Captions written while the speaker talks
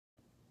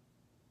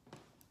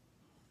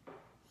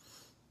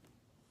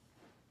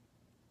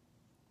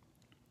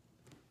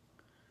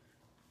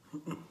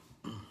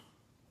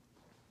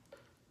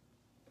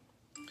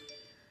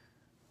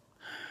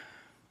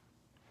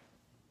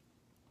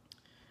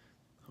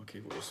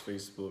Okay, where's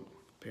Facebook?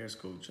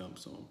 Periscope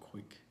jumps on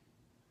quick.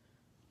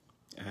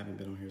 I haven't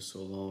been on here so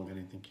long, I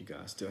didn't think you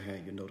guys still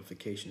had your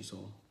notifications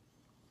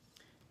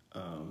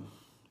on.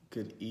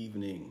 Good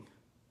evening,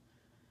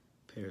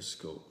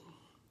 Periscope.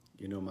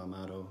 You know my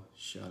motto,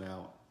 shout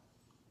out,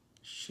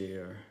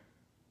 share.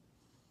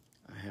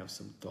 I have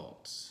some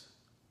thoughts.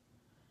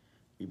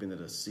 We've been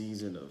at a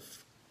season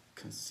of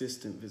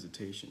consistent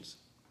visitations.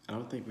 I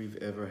don't think we've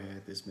ever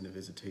had this many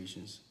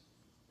visitations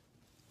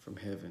from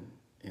heaven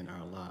in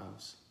our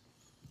lives.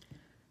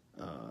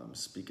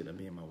 Speaking of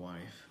me and my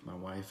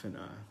wife and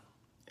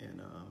I,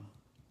 and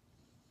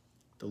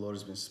the Lord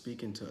has been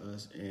speaking to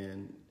us.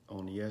 And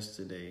on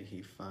yesterday,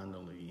 He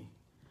finally,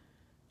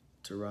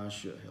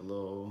 Tarasha,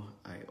 hello,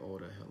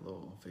 Iota,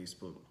 hello on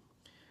Facebook,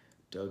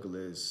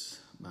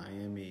 Douglas,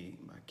 Miami,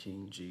 my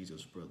King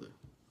Jesus brother,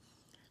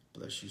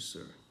 bless you,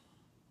 sir.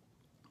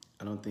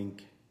 I don't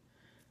think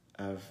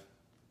I've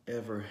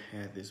ever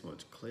had this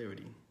much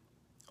clarity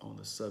on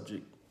the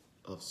subject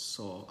of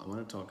Saul. I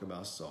want to talk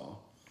about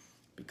Saul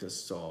because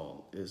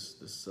Saul is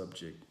the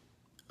subject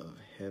of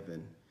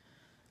heaven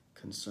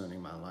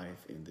concerning my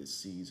life in this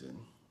season.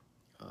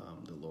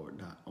 The Lord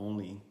not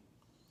only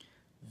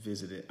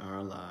visited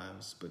our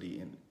lives, but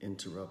He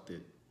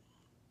interrupted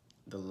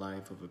the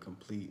life of a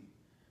complete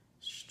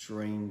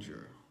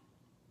stranger,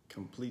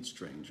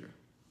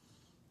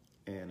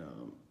 and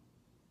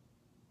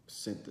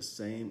sent the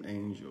same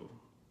angel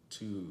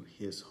to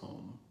his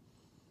home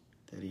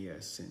that He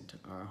has sent to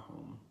our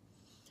home.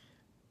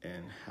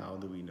 And how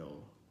do we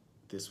know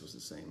this was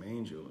the same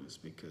angel? Is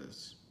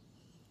because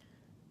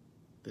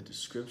the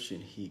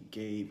description He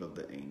gave of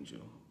the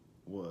angel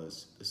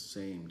was the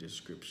same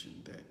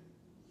description that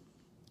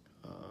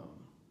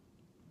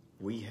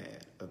we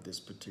had of this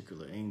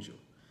particular angel.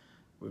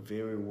 We're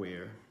very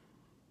aware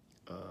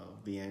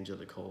of the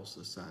angelic host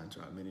assigned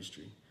to our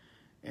ministry,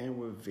 and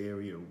we're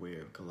very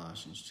aware of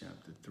Colossians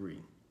chapter 3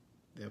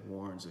 that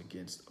warns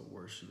against a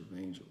worship of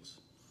angels.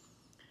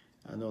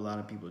 I know a lot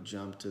of people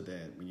jump to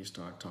that when you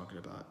start talking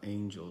about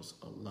angels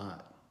a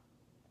lot.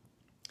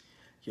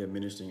 Yeah,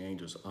 ministering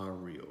angels are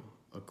real,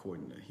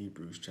 according to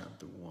Hebrews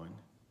chapter 1,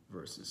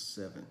 verses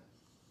 7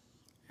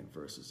 and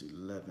verses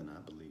 11,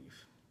 I believe.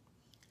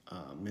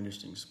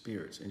 Ministering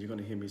spirits. And you're going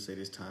to hear me say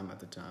this time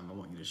after time. I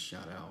want you to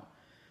shout out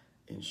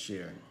and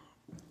share.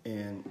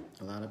 And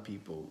a lot of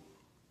people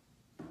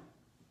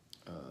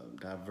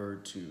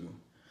divert to,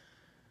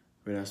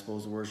 we're not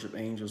supposed to worship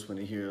angels when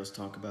they hear us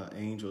talk about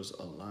angels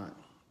a lot.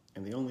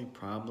 And the only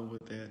problem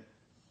with that,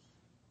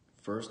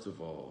 first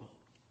of all,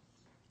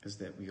 is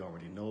that we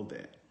already know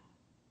that.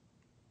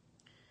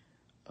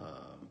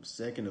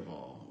 Second of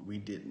all, we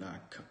did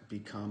not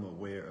become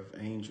aware of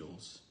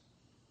angels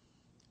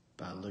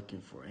by looking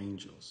for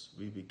angels.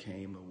 We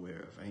became aware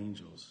of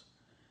angels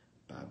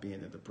by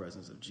being in the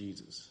presence of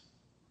Jesus.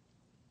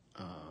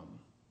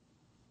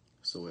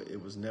 So it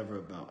was never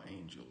about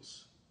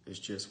angels. It's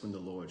just when the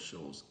Lord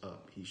shows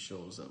up, He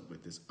shows up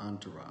with His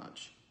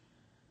entourage.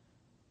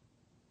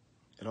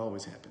 It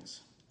always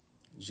happens.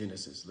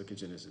 Genesis, look at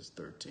Genesis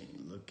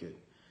 13. Look at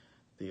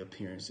the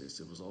appearances.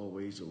 It was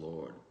always the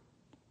Lord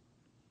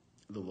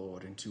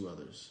and two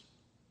others.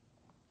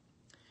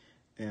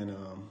 And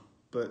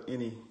but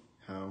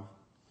anyhow,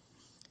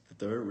 the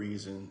third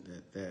reason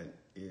that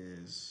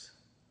is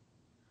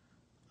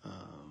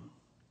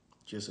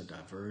just a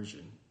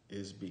diversion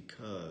is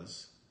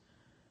because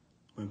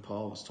when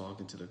Paul was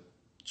talking to the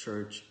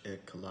church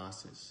at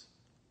Colossus,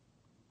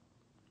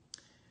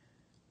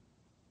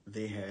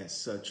 they had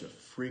such a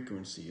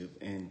frequency of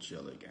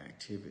angelic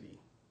activity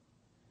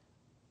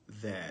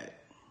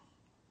that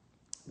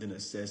the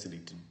necessity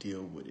to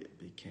deal with it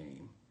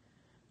became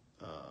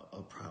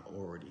a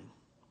priority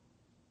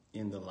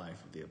in the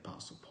life of the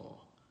Apostle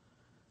Paul.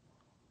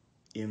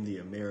 In the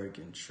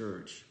American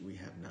church, we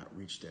have not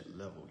reached that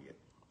level yet.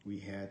 We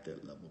had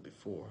that level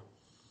before,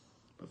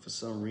 but for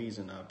some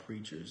reason, our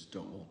preachers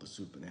don't want the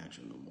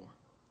supernatural no more.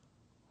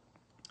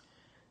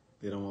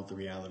 They don't want the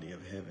reality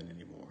of heaven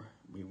anymore.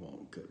 We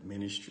want good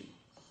ministry.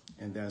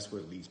 And that's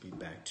what leads me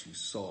back to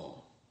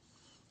Saul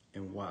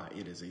and why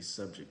it is a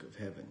subject of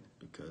heaven.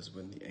 Because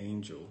when the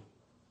angel,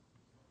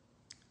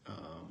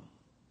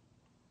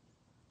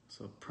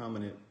 so a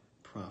prominent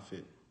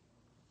prophet,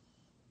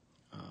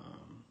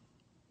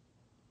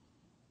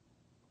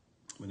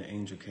 when the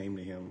angel came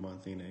to him, one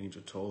thing the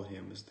angel told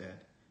him is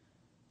that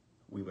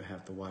we would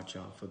have to watch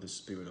out for the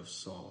spirit of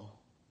Saul,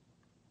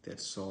 that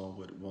Saul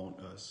would want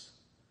us.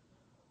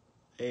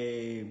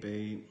 Hey,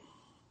 babe.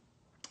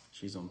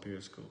 She's on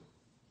Periscope.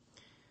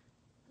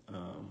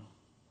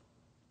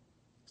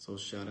 So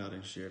shout out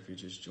and share if you're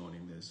just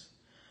joining this.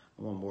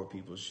 I want more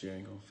people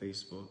sharing on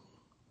Facebook.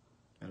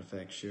 Matter of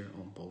fact, share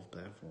on both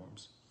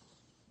platforms.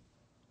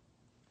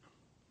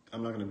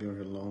 I'm not going to be on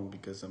here long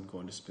because I'm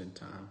going to spend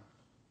time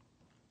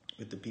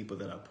with the people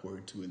that I pour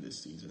into in this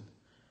season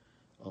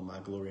on my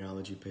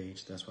Gloriology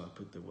page. That's why I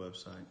put the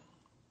website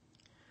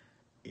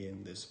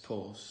in this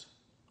post,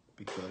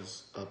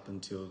 because up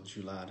until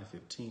July the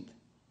 15th,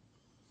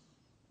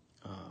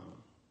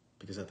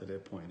 because after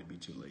that point it'd be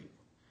too late.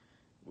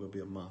 we'll be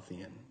a month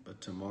in.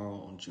 But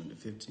tomorrow on June the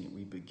 15th,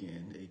 we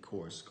begin a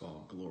course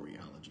called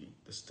Gloryology,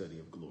 the study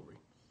of glory.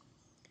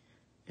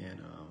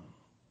 And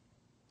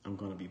I'm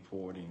going to be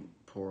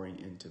pouring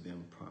into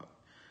them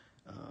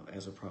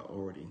as a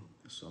priority.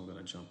 So I'm going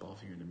to jump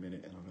off here in a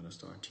minute, and I'm going to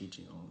start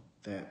teaching on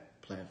that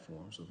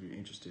platform. So if you're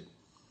interested,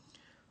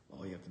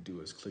 all you have to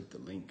do is click the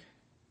link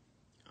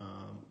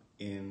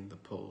in the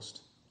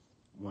post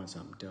once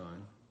I'm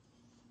done.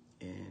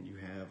 And you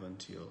have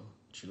until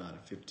July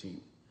the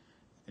 15th,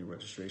 and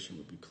registration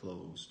will be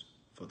closed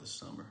for the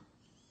summer.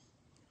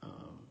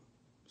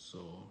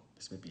 So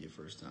this may be your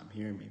first time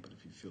hearing me, but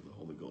if you feel the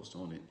Holy Ghost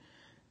on it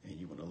and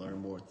you want to learn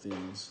more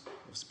things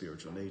of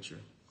spiritual nature,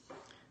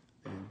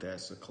 then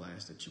that's a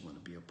class that you want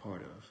to be a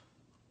part of.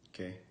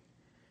 Okay?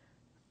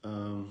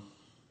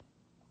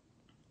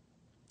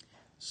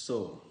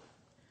 So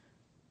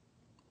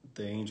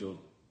the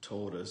angel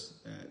told us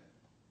that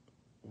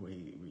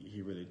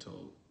he really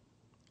told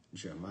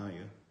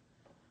Jeremiah,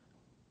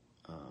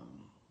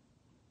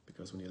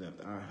 because when he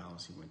left our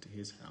house, he went to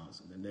his house,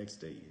 and the next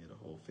day he had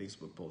a whole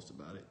Facebook post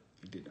about it.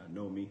 He did not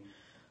know me,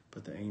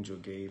 but the angel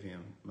gave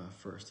him my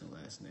first and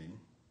last name,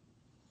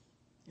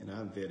 and I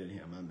vetted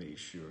him. I made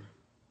sure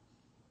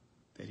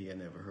that he had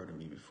never heard of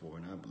me before,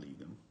 and I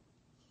believed him.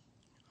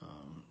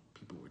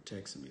 People were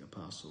texting me.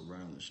 Apostle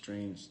Ronald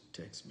Lestrange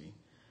texted me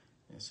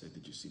and said,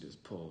 "Did you see this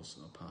post?"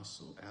 And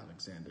Apostle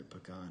Alexander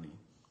Pagani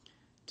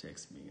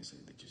texted me and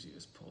said, "Did you see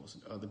this post?"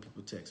 And other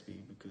people text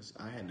me because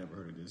I had never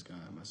heard of this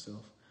guy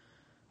myself,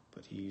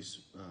 but he's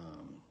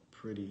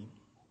pretty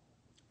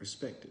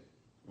respected,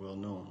 well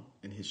known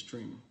in his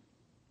stream.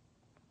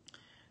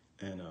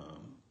 And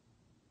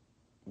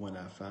when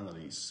I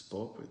finally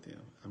spoke with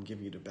him, I'm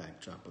giving you the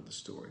backdrop of the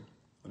story.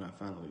 When I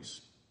finally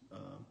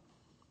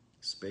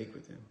spake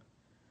with him,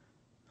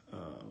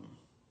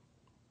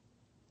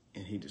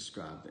 and he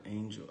described the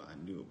angel, I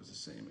knew it was the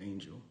same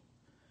angel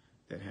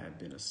that had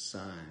been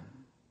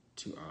assigned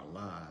to our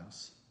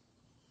lives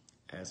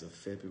as of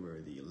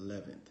February the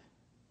 11th.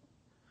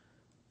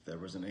 There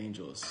was an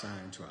angel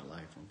assigned to our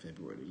life on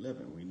February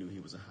 11th. We knew he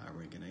was a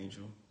high-ranking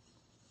angel.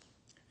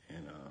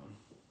 And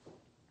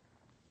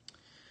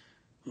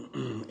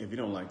if you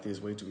don't like this,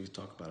 wait till we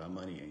talk about our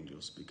money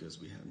angels, because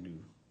we have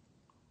new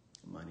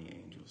money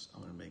angels. I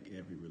want to make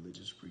every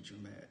religious preacher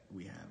mad.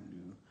 We have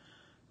new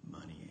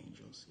money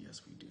angels.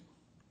 Yes, we do.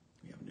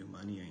 We have new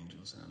money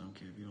angels, and I don't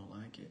care if you don't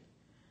like it.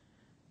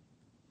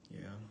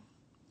 Yeah,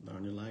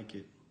 learn to like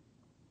it.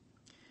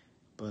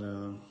 But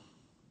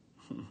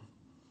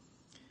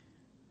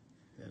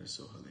that is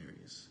so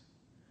hilarious.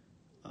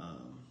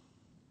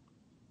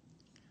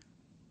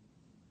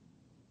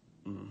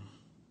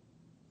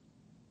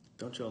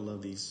 Don't y'all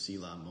love these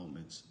Selah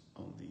moments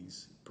on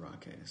these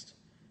broadcasts?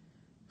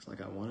 It's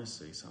like I want to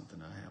say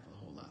something. I have a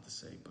whole lot to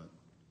say, but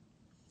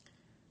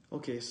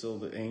okay. So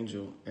the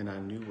angel, and I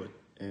knew what.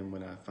 And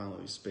when I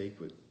finally spake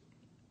with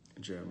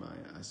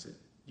Jeremiah, I said,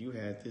 "You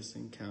had this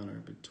encounter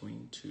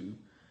between 2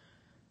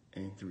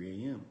 and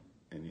 3 a.m.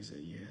 And he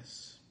said,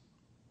 "Yes."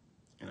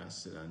 And I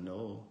said, "I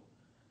know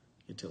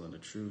you're telling the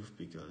truth,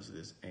 because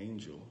this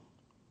angel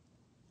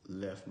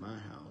left my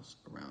house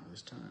around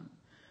this time.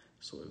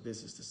 So if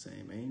this is the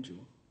same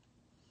angel,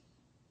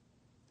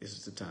 this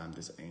is the time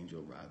this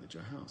angel arrived at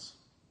your house."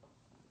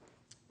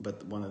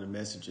 But one of the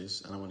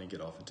messages, and I want to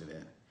get off into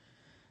that.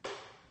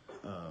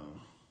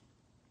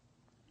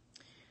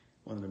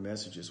 One of the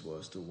messages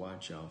was to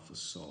watch out for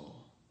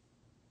Saul.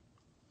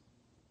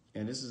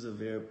 And this is a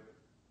very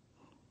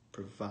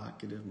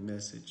provocative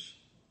message,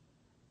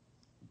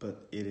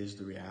 but it is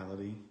the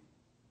reality.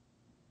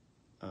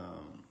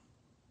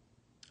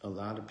 A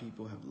lot of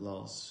people have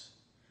lost.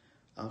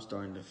 I'm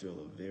starting to feel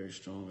a very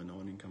strong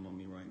anointing come on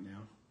me right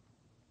now.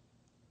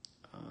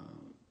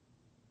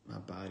 My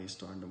body is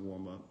starting to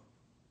warm up.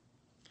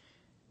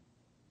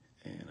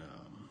 And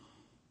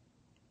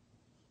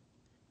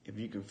if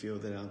you can feel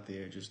that out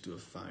there, just do a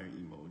fire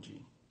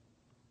emoji.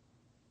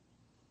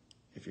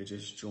 If you're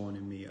just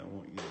joining me, I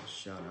want you to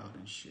shout out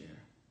and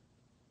share.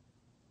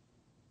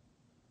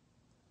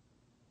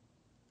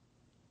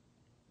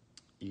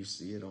 You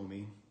see it on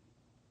me?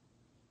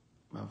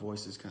 My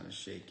voice is kind of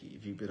shaky.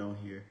 If you've been on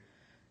here,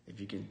 if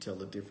you can tell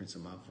the difference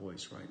in my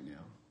voice right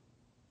now,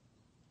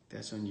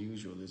 that's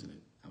unusual, isn't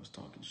it? I was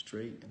talking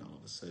straight, and all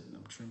of a sudden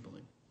I'm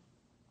trembling.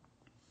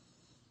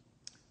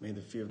 May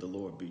the fear of the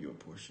Lord be your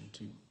portion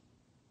too.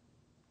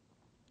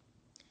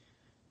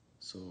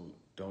 So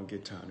don't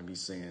get tired of me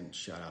saying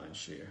shout out and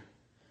share.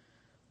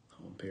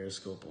 On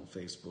Periscope, on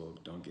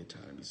Facebook, don't get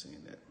tired of me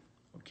saying that,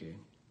 okay?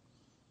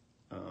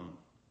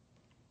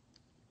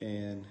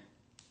 And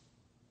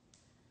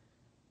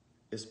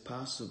it's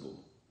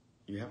possible.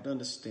 You have to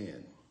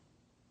understand,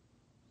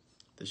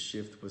 the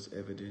shift was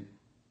evident.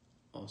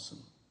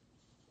 Awesome.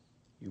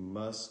 You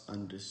must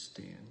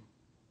understand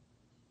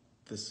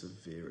the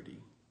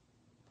severity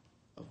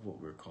of what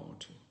we're called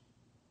to.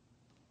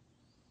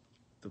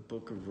 The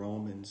book of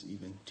Romans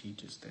even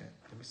teaches that.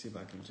 Let me see if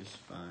I can just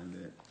find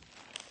that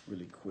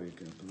really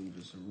quick. I believe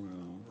it's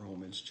around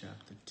Romans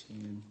chapter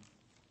 10.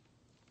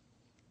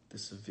 The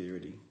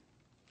severity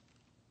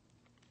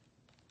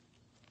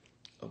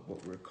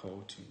what we're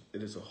called to.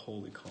 It is a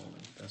holy calling.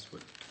 That's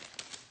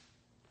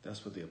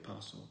what the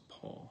Apostle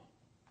Paul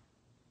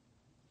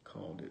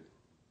called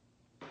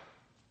it.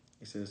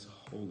 He says it's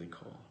a holy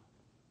call.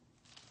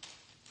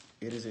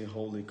 It is a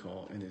holy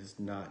call, and it is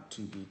not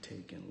to be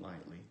taken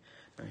lightly.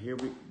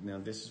 Now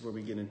this is where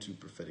we get into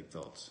prophetic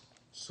thoughts.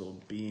 So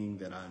being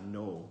that I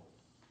know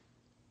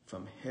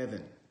from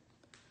heaven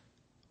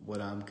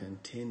what I'm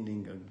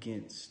contending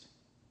against,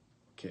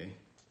 okay,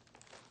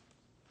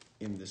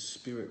 in the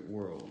spirit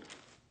world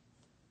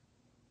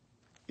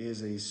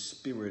is a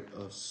spirit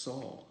of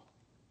Saul.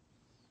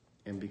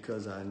 And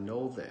because I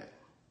know that,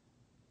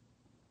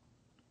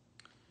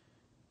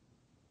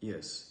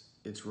 yes,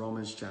 it's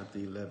Romans chapter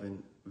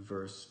 11,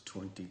 verse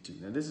 22.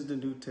 Now, this is the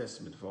New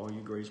Testament for all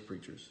you grace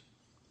preachers.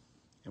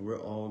 And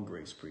we're all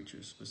grace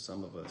preachers. For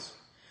some of us,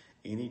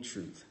 any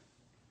truth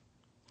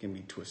can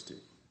be twisted.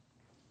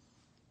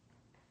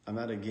 I'm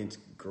not against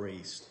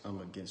grace. I'm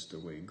against the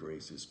way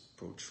grace is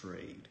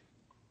portrayed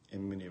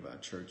in many of our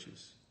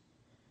churches.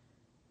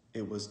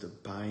 It was the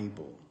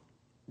Bible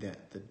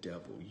that the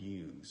devil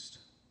used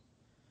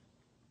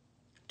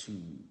to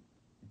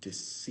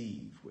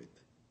deceive with.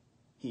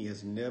 He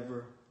has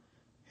never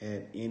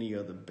had any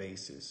other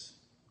basis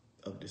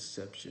of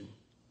deception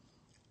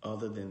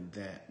other than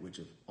that which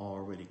have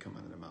already come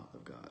out of the mouth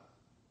of God.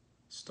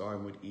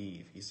 Starting with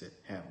Eve, he said,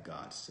 have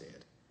God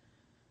said.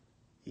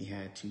 He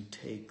had to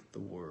take the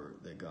word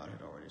that God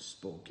had already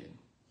spoken,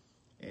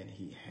 and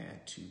he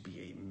had to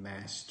be a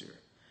master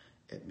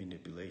at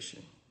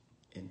manipulation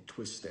and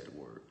twist that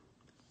word.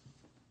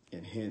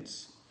 And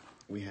hence,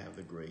 we have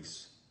the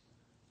grace,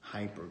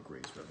 hyper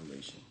grace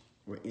revelation,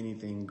 where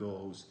anything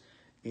goes,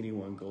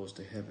 anyone goes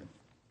to heaven.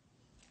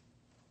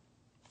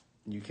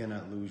 You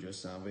cannot lose your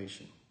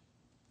salvation.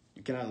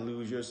 You cannot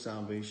lose your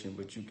salvation,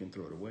 but you can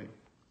throw it away.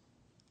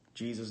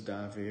 Jesus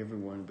died for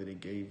everyone, but he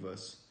gave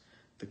us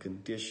the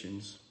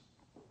conditions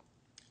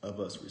of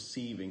us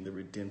receiving the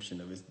redemption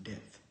of his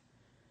death.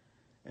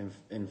 And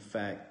in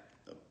fact,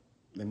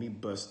 let me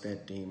bust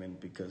that demon,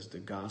 because the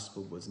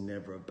gospel was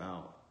never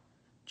about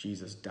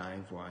Jesus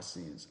dying for our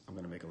sins. I'm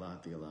going to make a lot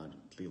of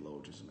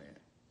theologians mad.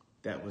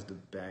 That was the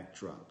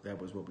backdrop.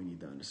 That was what we need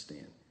to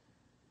understand.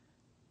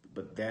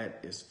 But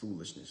that is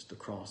foolishness. The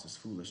cross is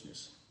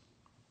foolishness.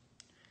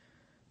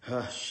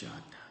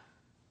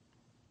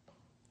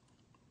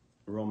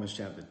 Romans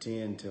chapter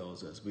 10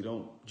 tells us we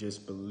don't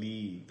just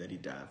believe that he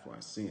died for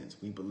our sins.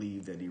 We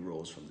believe that he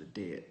rose from the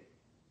dead.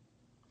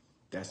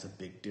 That's a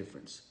big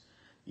difference.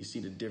 You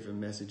see the different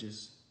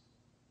messages?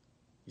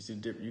 You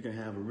see, you can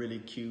have a really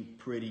cute,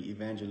 pretty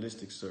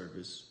evangelistic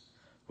service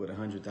with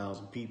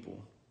 100,000 people.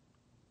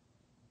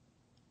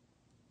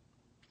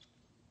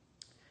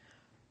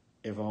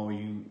 If all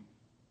you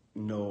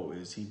know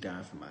is he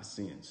died for my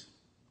sins.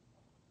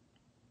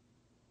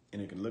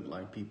 And it can look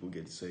like people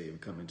get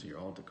saved, come into your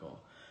altar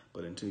call.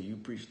 But until you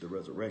preach the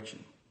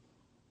resurrection,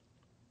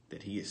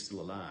 that he is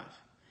still alive,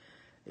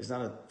 it's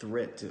not a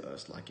threat to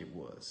us like it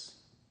was.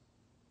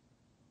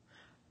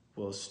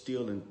 Well,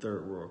 still in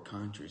third world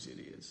countries it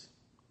is,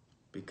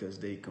 because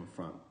they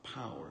confront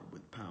power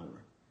with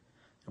power.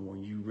 And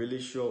when you really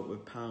show up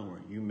with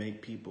power, you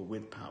make people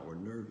with power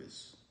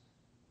nervous.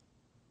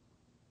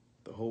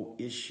 The whole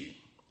issue,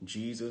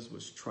 Jesus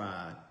was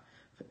tried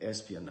for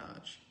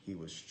espionage. He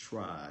was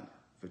tried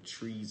for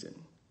treason.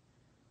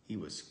 He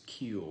was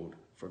killed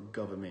for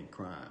government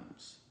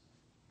crimes.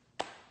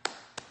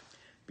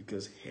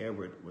 Because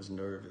Herod was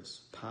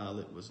nervous.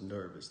 Pilate was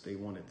nervous. They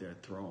wanted their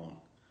throne.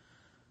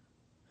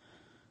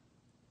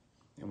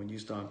 And when you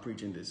start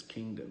preaching this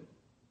kingdom,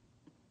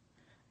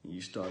 and you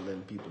start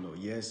letting people know,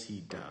 yes, he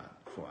died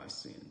for our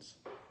sins,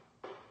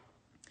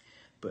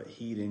 but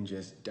he didn't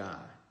just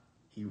die.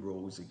 He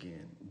rose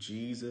again.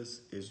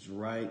 Jesus is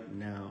right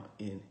now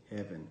in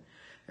heaven.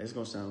 That's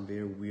going to sound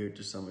very weird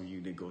to some of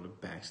you that go to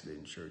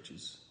backslidden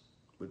churches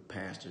with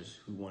pastors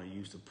who want to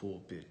use the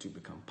pulpit to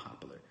become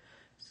popular.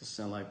 It just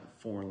sounds like a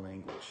foreign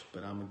language,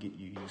 but I'm going to get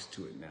you used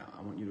to it now.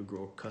 I want you to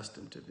grow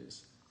accustomed to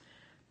this.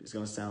 It's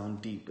going to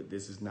sound deep, but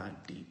this is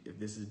not deep. If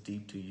this is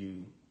deep to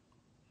you,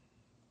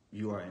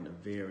 you are in a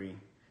very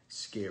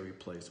scary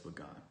place with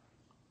God.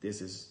 This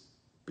is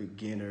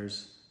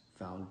beginners,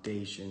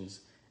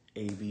 foundations,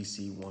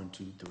 ABC 1,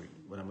 2, 3.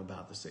 What I'm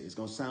about to say. It's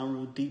going to sound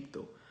real deep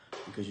though,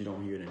 because you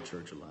don't hear it in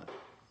church a lot.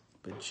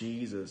 But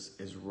Jesus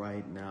is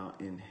right now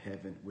in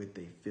heaven with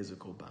a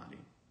physical body,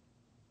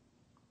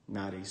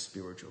 not a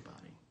spiritual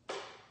body.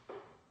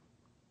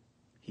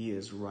 He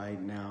is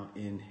right now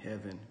in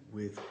heaven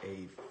with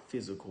a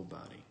physical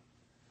body.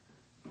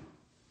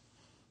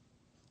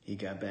 He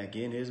got back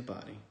in his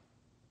body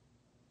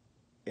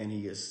and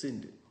he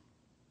ascended.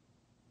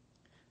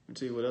 Let me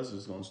tell you what else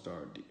is going to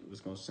start. It was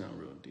going to sound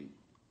real deep.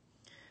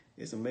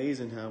 It's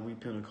amazing how we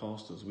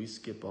Pentecostals, we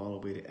skip all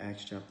the way to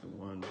Acts chapter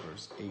 1,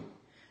 verse 8,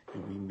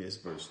 and we miss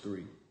verse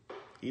 3.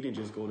 He didn't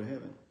just go to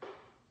heaven.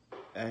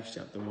 Acts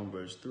chapter 1,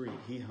 verse 3,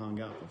 he hung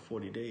out for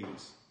 40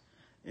 days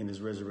in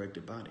his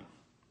resurrected body.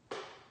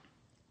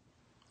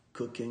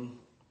 Cooking,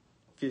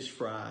 fish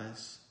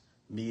fries,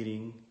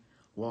 meeting,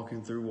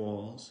 walking through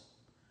walls.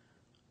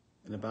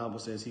 And the Bible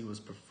says he was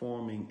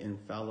performing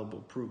infallible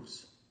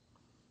proofs.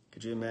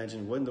 Could you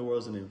imagine? What in the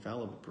world is an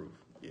infallible proof?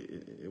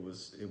 It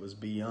was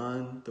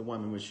beyond the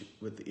woman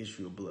with the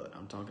issue of blood.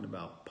 I'm talking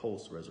about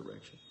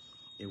post-resurrection.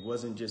 It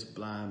wasn't just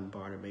blind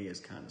Bartimaeus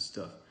kind of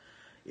stuff.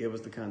 It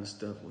was the kind of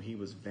stuff where he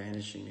was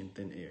vanishing in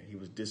thin air. He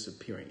was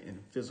disappearing in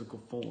physical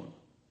form.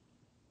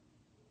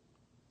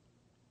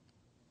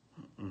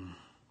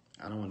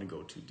 I don't want to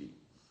go too deep.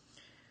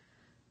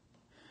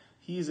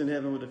 He's in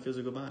heaven with a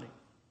physical body.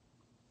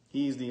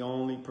 He's the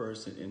only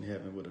person in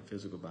heaven with a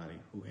physical body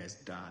who has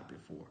died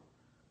before.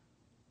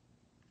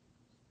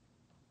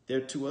 There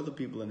are two other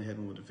people in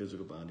heaven with a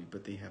physical body,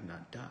 but they have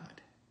not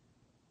died.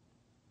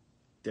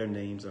 Their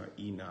names are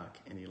Enoch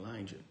and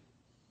Elijah.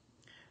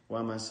 Why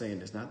am I saying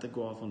this? Not to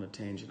go off on a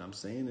tangent. I'm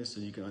saying this so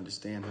you can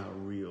understand how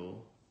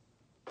real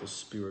the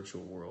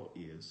spiritual world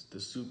is. The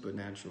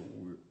supernatural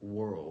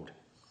world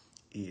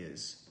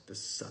is the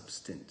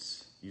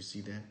substance. You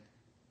see that?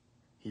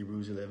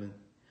 Hebrews 11.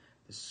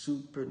 The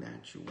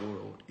supernatural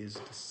world is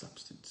the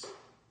substance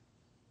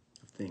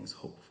of things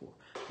hoped for.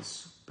 The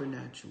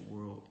supernatural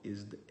world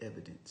is the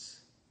evidence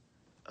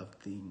of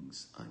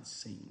things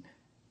unseen.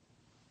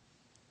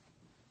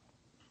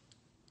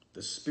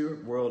 The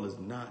spirit world is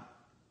not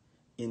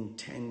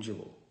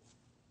intangible.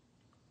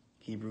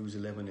 Hebrews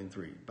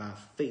 11:3. By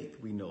faith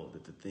we know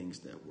that the things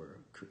that were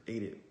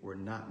created were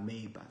not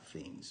made by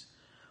things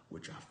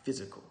which are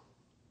physical.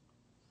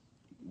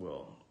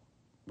 Well,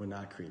 we're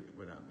not created,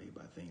 we're not made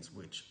by things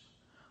which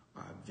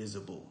are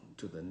visible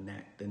to the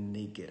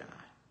naked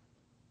eye.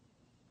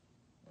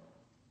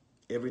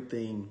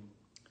 Everything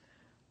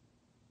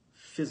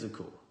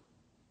physical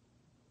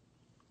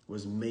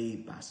was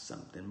made by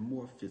something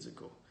more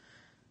physical.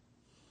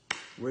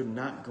 We're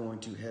not going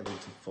to heaven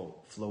to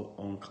float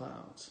on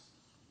clouds.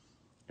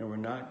 And we're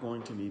not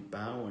going to be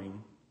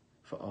bowing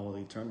for all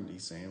eternity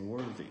saying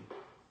worthy.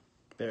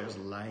 There's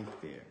life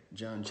there.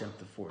 John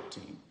chapter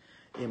 14.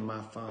 In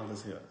my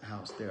Father's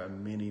house there are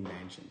many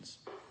mansions.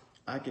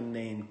 I can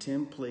name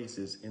 10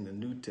 places in the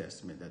New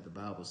Testament that the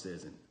Bible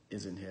says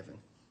is in heaven.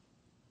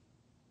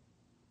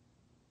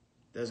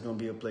 There's going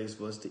to be a place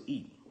for us to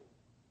eat.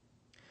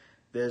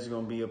 There's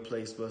going to be a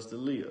place for us to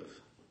live.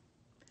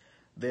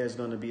 There's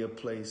going to be a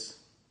place.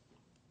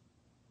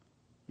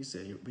 You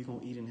said, we're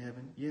going to eat in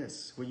heaven?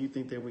 Yes. Where you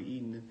think they were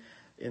eating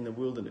in the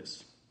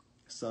wilderness?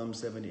 Psalm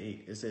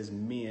 78. It says,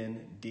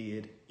 men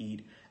did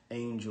eat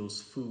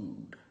angels'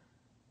 food.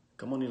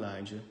 Come on,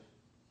 Elijah.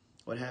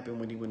 What happened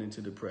when he went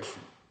into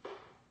depression?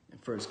 In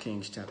 1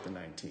 Kings chapter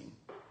 19.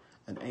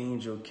 An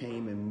angel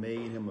came and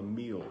made him a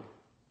meal.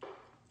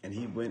 And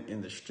he went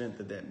in the strength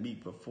of that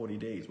meat for 40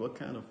 days. What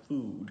kind of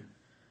food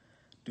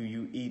do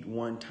you eat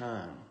one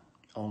time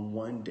on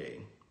one day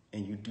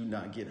and you do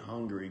not get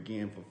hungry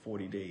again for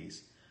 40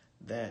 days?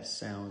 That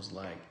sounds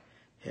like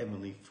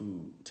heavenly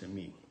food to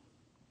me.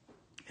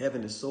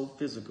 Heaven is so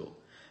physical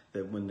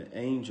that when the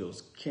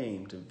angels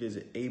came to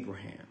visit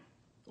Abraham,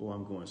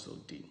 I'm going so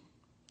deep.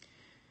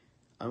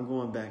 I'm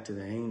going back to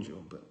the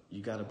angel, but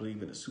you got to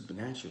believe in the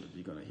supernatural if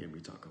you're going to hear me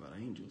talk about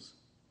angels.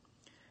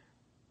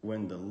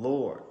 When the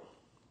Lord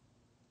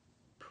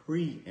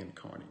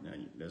pre-incarnate, now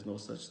there's no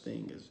such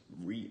thing as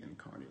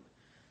reincarnate.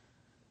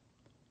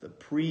 The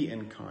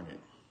pre-incarnate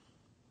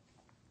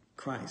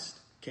Christ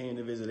came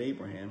to visit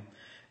Abraham.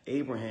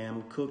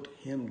 Abraham cooked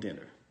him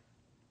dinner.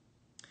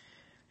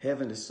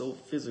 Heaven is so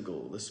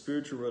physical. The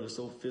spiritual world is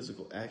so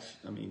physical.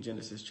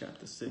 Genesis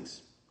chapter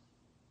 6,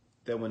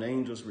 that when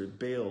angels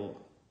rebelled,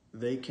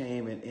 they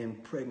came and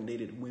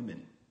impregnated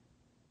women.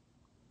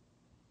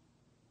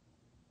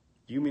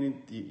 You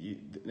mean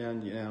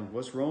now?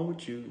 What's wrong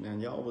with you? Now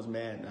y'all was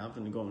mad. Now I'm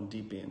going to go on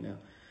deep end. Now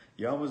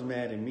y'all was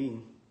mad at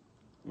me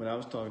when I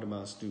was talking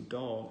about Snoop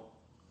Dogg.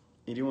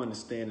 And you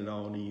understand that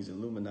all these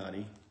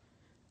Illuminati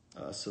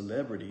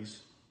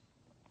celebrities,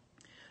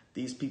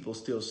 these people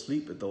still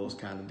sleep with those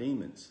kind of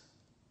demons.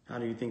 How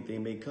do you think they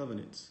make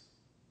covenants?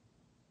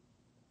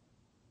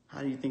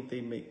 How do you think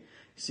they make?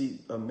 See,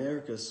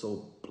 America is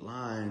so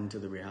blind to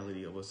the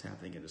reality of what's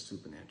happening in the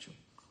supernatural.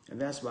 And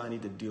that's why I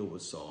need to deal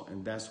with Saul.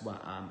 And that's why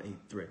I'm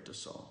a threat to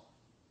Saul.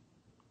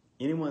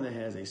 Anyone that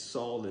has a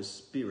soulless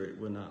spirit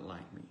will not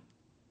like me.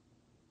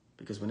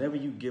 Because whenever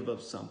you give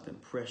up something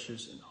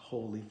precious and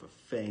holy for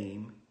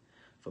fame,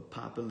 for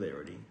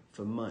popularity,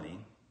 for money,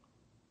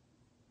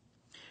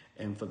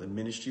 and for the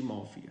ministry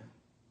mafia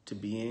to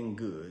be in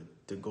good,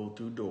 to go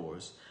through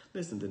doors.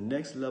 Listen, the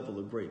next level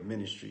of great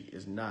ministry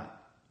is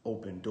not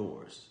open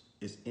doors.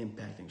 It's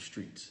impacting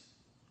streets.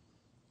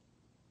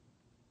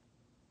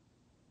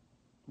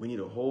 We need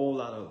a whole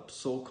lot of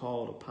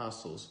so-called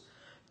apostles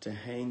to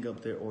hang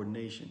up their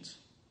ordinations.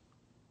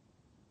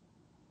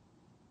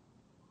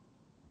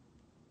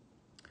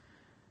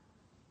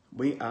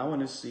 I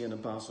want to see an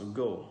apostle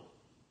go.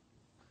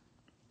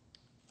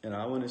 And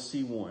I want to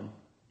see one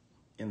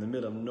in the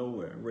middle of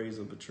nowhere raise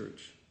up a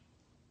church.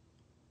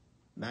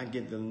 Not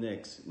get the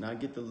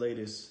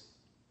latest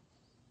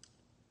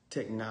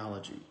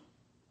technology.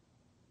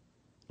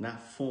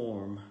 Not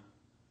form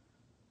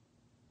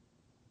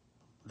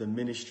the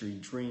ministry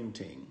dream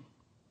team.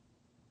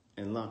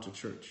 and launch a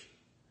church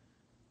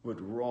with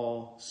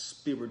raw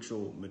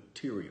spiritual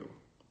material.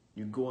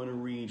 You go in a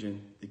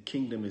region, the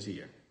kingdom is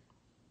here.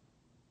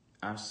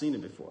 I've seen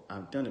it before.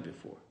 I've done it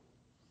before.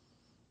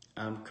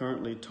 I'm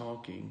currently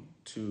talking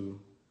to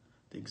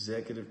the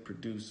executive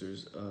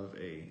producers of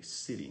a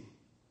city.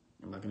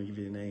 I'm not going to give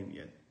you the name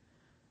yet.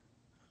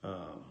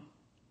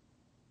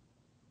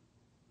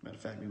 Matter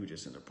of fact, we were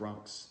just in the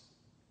Bronx,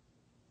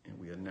 and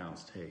we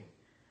announced, hey,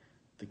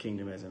 the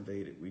kingdom has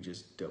invaded. We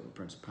just dealt with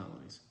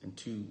principalities. And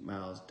 2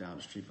 miles down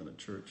the street from the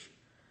church,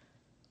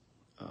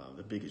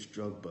 the biggest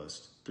drug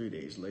bust 3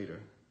 days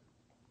later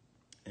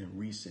in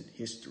recent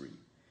history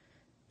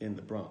in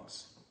the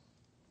Bronx.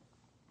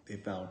 They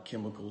found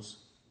chemicals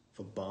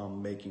for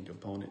bomb-making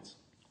components.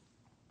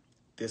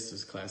 This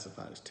is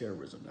classified as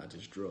terrorism, not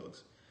just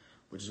drugs,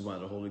 which is why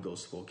the Holy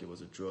Ghost spoke it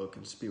was a drug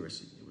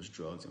conspiracy. It was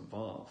drugs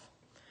involved,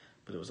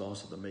 but it was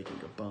also the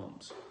making of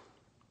bombs.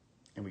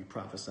 And we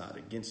prophesied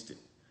against it,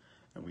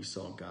 and we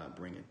saw God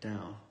bring it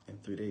down in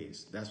 3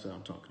 days. That's what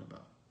I'm talking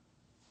about.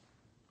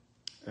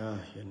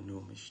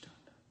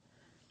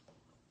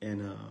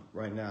 And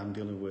right now I'm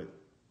dealing with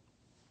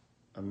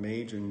a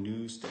major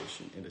news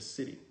station in a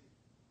city.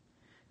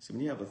 See,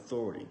 when you have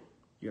authority,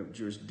 you have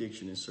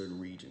jurisdiction in certain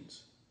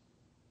regions.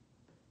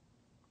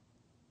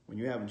 When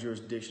you have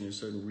jurisdiction in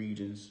certain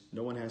regions,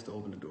 no one has to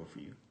open the door for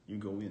you. You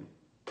go in.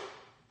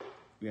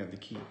 You have the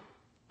key.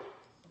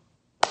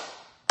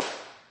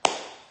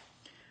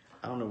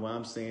 I don't know why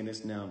I'm saying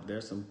this now, but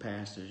there's some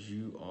pastors,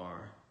 you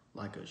are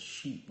like a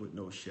sheep with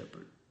no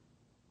shepherd.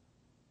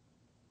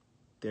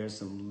 There's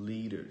some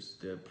leaders,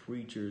 there are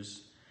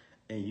preachers,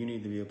 and you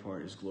need to be a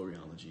part of this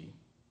gloriology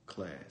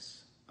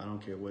class. I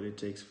don't care what it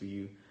takes for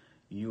you,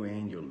 you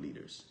and your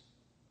leaders.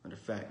 Matter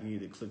of fact, you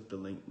need to click the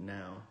link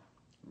now,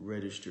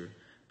 register,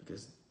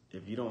 because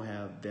if you don't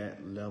have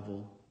that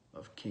level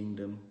of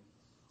kingdom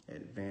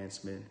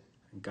advancement,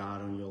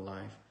 God on your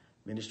life,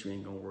 ministry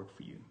ain't gonna work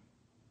for you.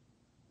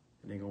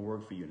 It ain't gonna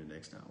work for you in the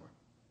next hour.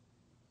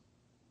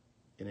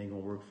 It ain't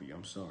gonna work for you,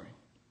 I'm sorry.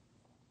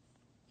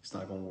 It's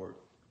not gonna work.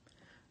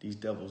 These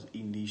devils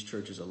eating these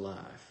churches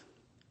alive.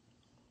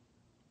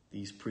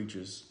 These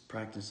preachers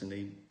practicing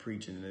they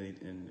preaching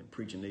and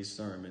preaching their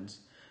sermons,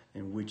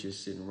 and witches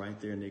sitting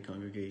right there in their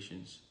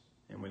congregations.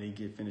 And when they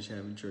get finished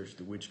having church,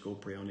 the witch go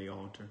pray on the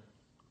altar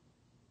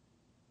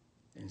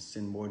and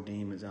send more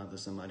demons out to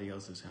somebody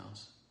else's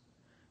house.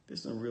 This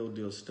is some real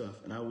deal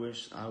stuff. And I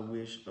wish a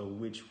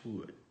witch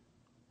would.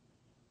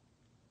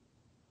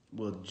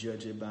 We'll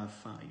judge it by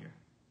fire.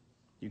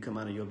 You come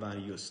out of your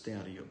body, you'll stay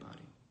out of your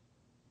body.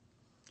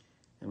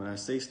 And when I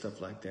say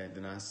stuff like that,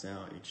 then I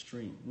sound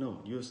extreme.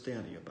 No, you'll stay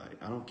out of your body.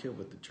 I don't care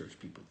what the church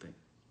people think.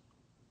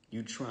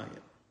 You try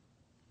it.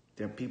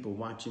 There are people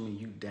watching me,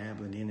 you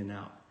dabbling in and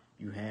out.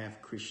 You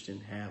half Christian,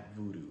 half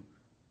voodoo.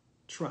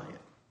 Try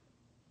it.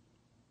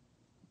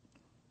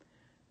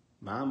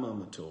 My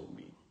mama told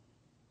me,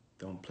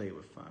 don't play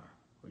with fire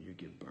or you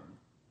get burned.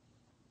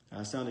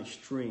 I sound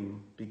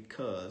extreme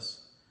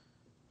because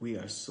we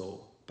are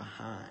so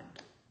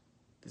behind.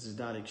 This is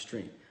not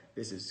extreme.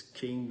 This is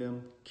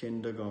kingdom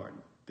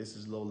kindergarten. This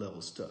is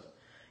low-level stuff.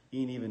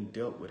 You ain't even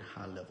dealt with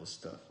high-level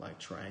stuff like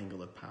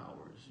triangular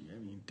powers. You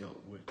haven't even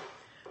dealt with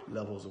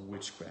levels of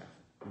witchcraft.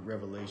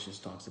 Revelations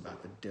talks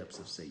about the depths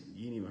of Satan.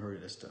 You ain't even heard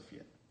of that stuff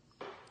yet.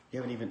 You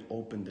haven't even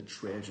opened the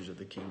treasures of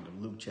the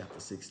kingdom. Luke chapter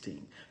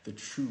 16, the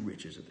true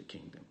riches of the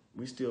kingdom.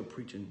 We're still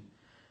preaching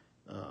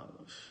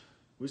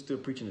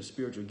the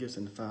spiritual gifts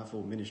in the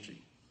fivefold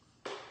ministry.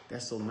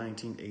 That's so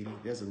 1980.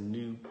 There's a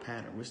new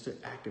pattern. We're still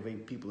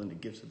activating people in the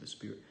gifts of the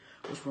Spirit.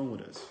 What's wrong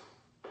with us?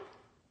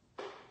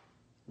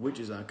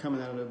 Witches are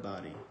coming out of their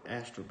body,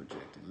 astral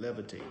projecting,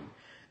 levitating,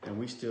 and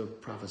we still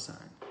prophesying.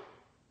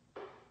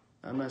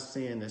 I'm not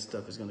saying that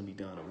stuff is going to be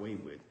done away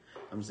with.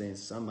 I'm saying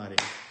somebody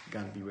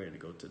got to be ready to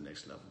go to the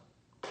next level.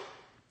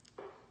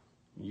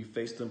 When you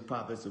face them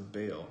prophets of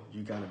Baal,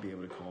 you got to be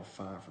able to call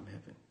fire from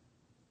heaven.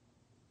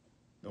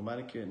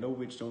 Nobody cares. No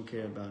witch don't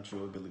care about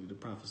your ability to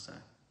prophesy.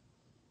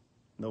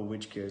 No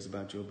witch cares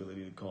about your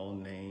ability to call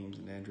names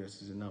and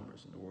addresses and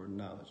numbers and the word of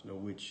knowledge. No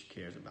witch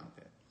cares about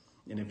that.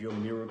 And if your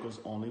miracles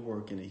only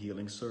work in a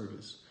healing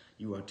service,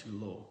 you are too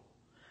low.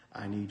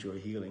 I need your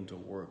healing to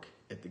work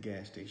at the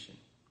gas station.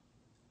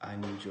 I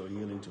need your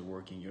healing to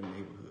work in your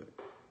neighborhood.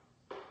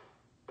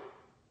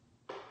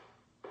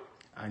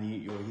 I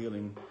need your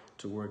healing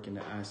to work in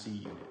the IC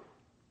unit.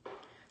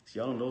 See,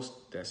 y'all don't know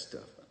that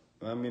stuff.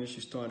 My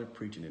ministry started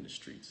preaching in the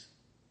streets.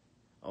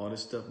 All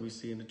this stuff we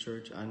see in the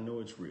church, I know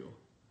it's real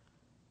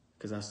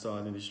because I saw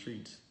it in the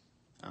streets.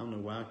 I don't know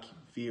why I keep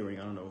fearing.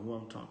 I don't know who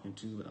I'm talking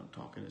to, but I'm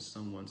talking to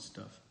someone's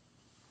stuff.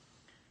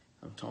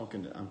 I'm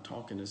talking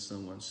to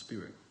someone's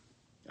spirit.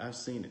 I've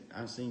seen it.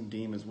 I've seen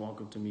demons walk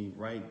up to me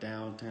right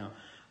downtown.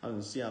 I was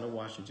in Seattle,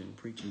 Washington,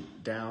 preaching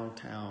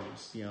downtown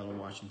Seattle,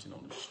 Washington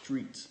on the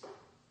streets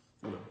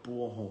with a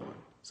bullhorn.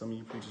 Some of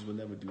you preachers will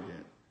never do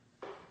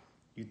that.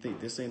 You think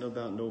this ain't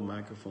about no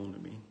microphone to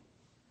me.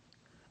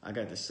 I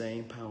got the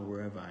same power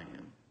wherever I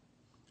am.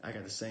 I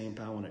got the same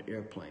power on an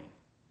airplane.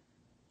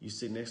 You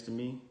sit next to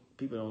me,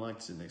 people don't like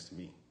to sit next to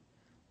me.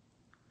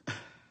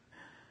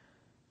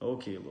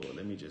 okay, Lord,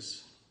 let me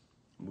just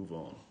move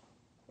on.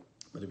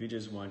 But if you're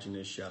just watching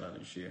this, shout out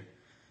and share.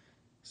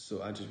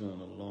 So I just went on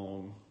a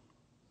long.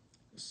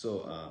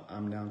 So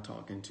I'm now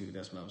talking to,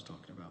 that's what I was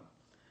talking about,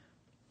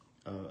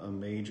 a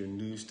major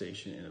news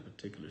station in a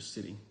particular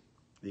city,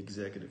 the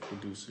executive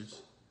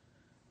producers,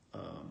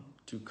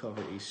 to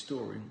cover a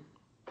story.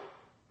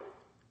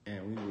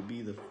 And we will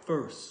be the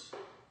first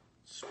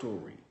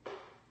story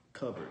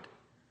covered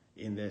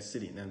in that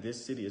city. Now,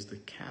 this city is the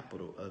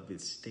capital of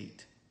its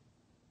state.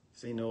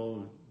 This ain't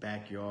no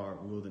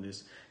backyard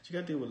wilderness. You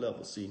got to deal with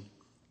levels. See,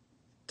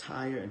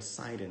 Tyre and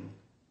Sidon,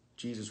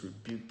 Jesus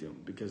rebuked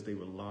them because they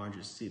were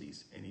larger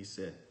cities. And he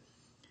said,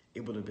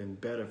 it would have been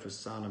better for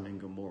Sodom and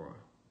Gomorrah.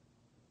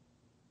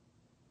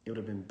 It would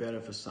have been better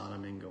for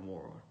Sodom and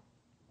Gomorrah.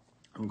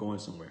 I'm going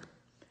somewhere.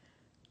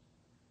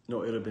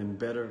 No, it would have been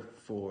better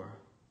for,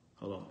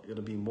 hold on.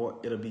 It'll be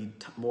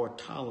more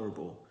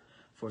tolerable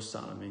for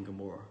Sodom and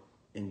Gomorrah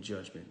in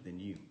judgment than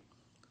you.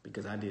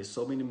 Because I did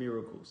so many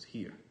miracles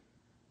here.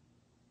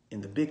 In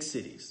the big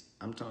cities,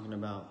 I'm talking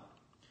about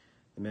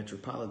the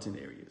metropolitan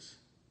areas.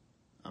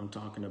 I'm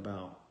talking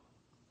about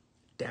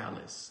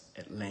Dallas,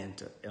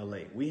 Atlanta,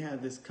 LA. We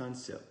have this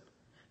concept.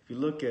 If you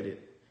look at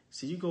it,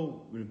 see, you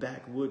go in the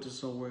backwoods or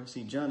somewhere.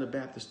 See, John the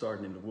Baptist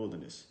started in the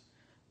wilderness.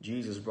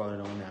 Jesus brought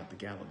it on out to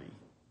Galilee.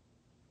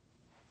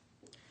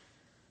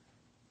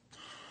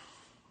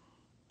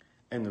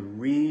 And the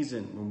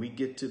reason when we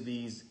get to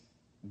these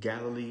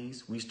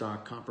Galilees, we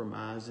start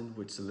compromising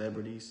with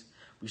celebrities.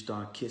 We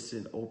start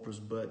kissing Oprah's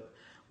butt.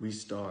 We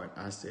start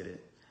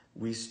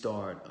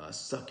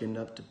sucking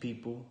up to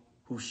people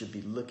who should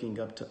be looking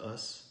up to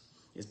us.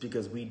 It's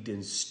because we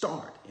didn't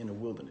start in the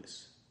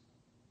wilderness.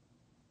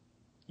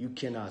 You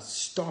cannot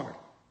start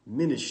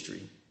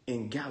ministry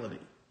in Galilee.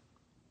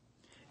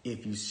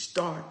 If you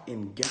start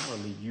in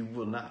Galilee, you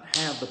will not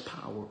have the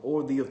power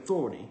or the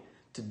authority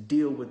to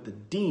deal with the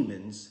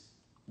demons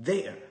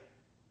there.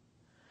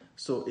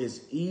 So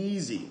it's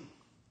easy.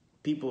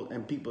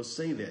 People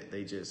say that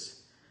they just,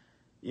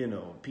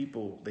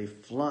 they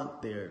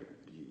flaunt their,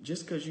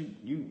 just because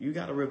you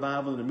got a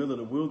revival in the middle of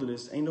the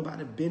wilderness, ain't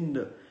nobody been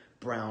to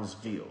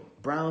Brownsville.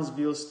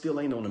 Brownsville still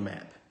ain't on the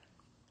map.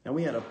 And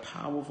we had a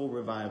powerful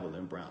revival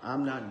in Brown.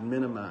 I'm not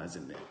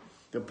minimizing that.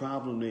 The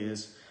problem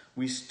is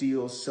we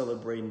still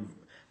celebrating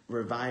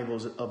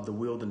revivals of the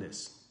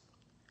wilderness.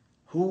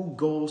 Who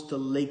goes to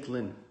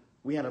Lakeland?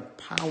 We had a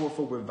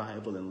powerful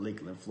revival in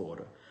Lakeland,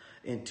 Florida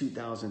in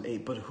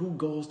 2008. But who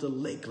goes to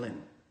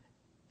Lakeland?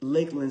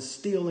 Lakeland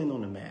still ain't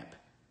on the map.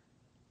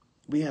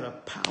 We had a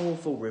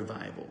powerful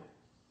revival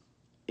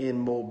in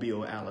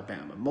Mobile,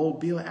 Alabama.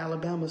 Mobile,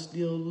 Alabama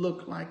still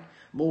looked like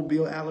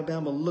Mobile,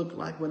 Alabama looked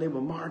like when they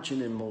were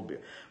marching in Mobile.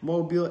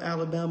 Mobile,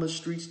 Alabama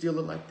streets still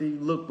look like they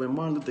looked when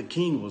Martin Luther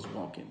King was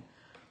walking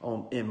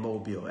in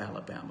Mobile,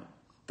 Alabama.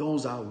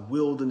 Those are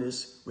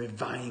wilderness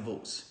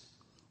revivals.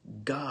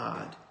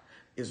 God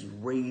is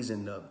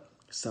raising up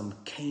some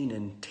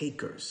Canaan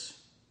takers.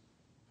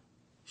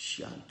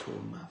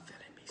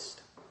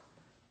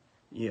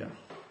 Yeah.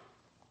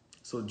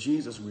 So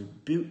Jesus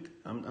rebuked,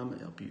 I'm going to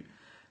help you,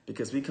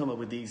 because we come up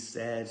with these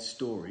sad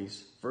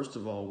stories. First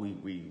of all,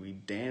 we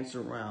dance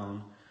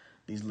around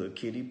these little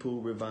kiddie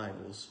pool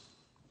revivals.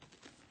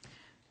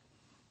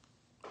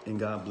 And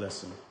God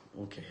bless them.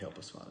 Okay, help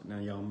us, Father. Now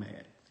y'all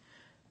mad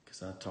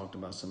because I talked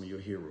about some of your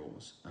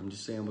heroes. I'm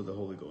just saying what the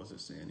Holy Ghost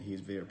is saying.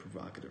 He's very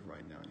provocative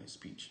right now in his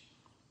speech.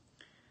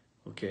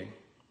 Okay,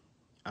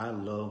 I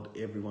loved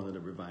every one of the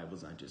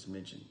revivals I just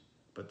mentioned.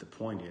 But the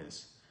point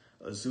is,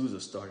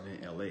 Azusa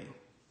started in LA.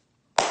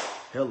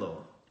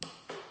 Hello.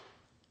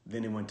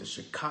 Then it went to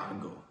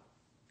Chicago.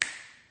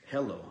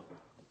 Hello.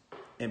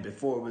 And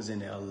before it was in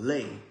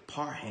LA,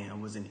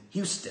 Parham was in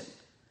Houston.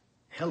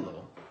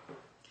 Hello.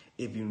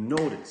 If you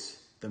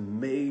notice, the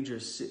major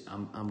city,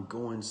 I'm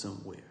going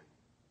somewhere.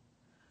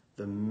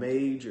 The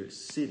major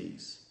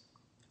cities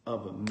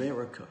of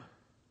America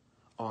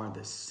are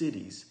the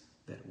cities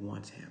that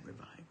once had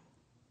revival.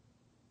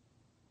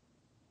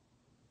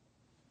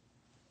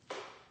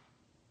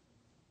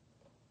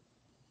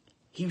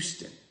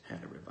 Houston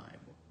had a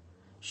revival.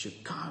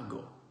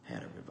 Chicago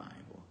had a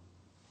revival.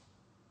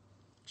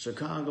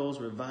 Chicago's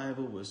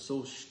revival was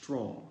so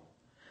strong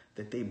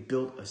that they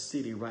built a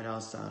city right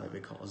outside of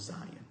it called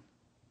Zion.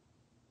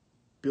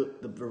 The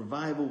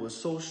revival was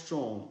so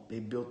strong, they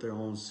built their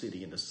own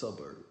city in the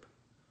suburb.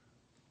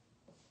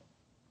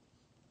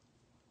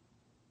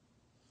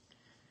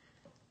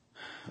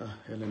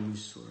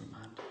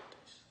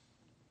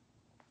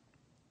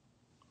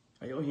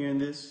 Are y'all hearing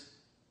this?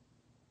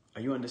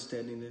 Are you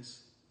understanding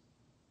this?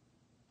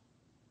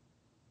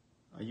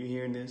 Are you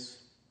hearing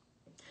this?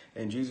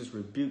 And Jesus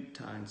rebuked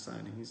Tyre and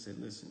Sidon. He said,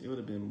 listen,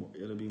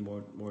 it'll be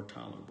more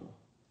tolerable.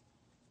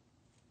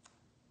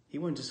 He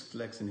wasn't just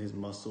flexing his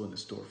muscle in the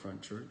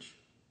storefront church.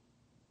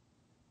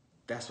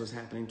 That's what's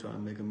happening to our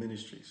mega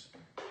ministries.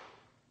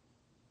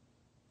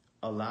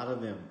 A lot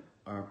of them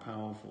are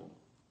powerful,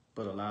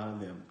 but a lot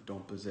of them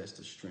don't possess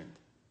the strength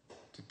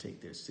to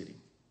take their city.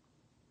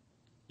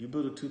 You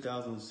build a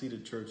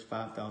 2,000-seater church,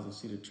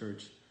 5,000-seater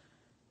church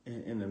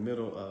in the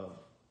middle of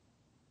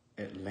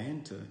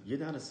Atlanta, you're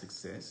not a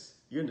success.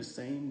 You're in the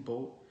same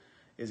boat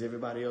as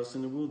everybody else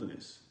in the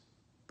wilderness.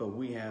 But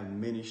we have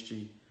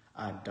ministry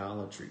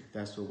idolatry.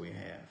 That's what we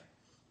have.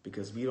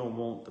 Because we don't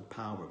want the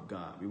power of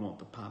God. We want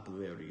the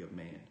popularity of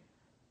man.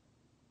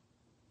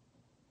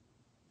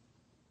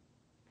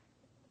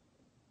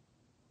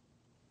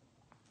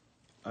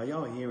 Are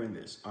y'all hearing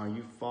this? Are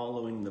you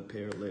following the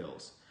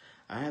parallels?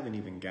 I haven't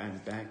even gotten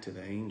back to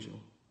the angel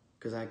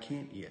because I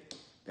can't yet.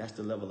 That's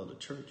the level of the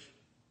church.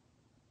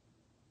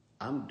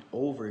 I'm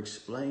over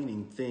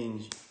explaining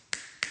things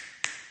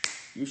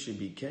you should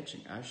be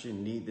catching. I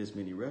shouldn't need this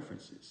many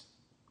references.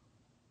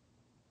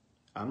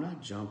 I'm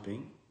not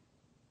jumping.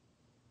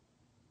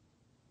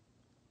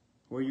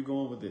 Where are you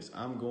going with this?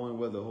 I'm going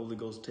where the Holy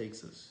Ghost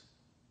takes us.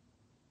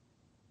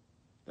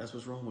 That's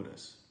what's wrong with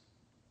us.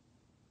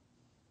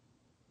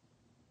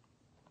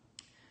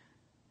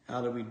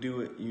 How do we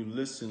do it? You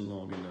listen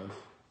long enough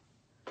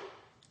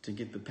to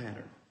get the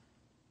pattern.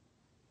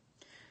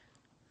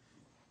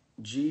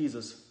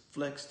 Jesus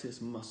flexed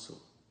his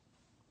muscle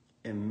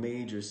in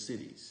major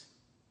cities.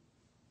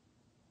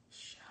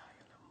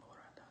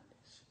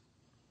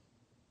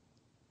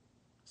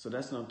 So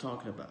that's what I'm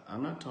talking about.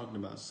 I'm not talking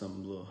about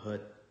some little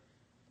hut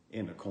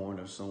in a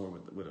corner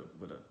somewhere with a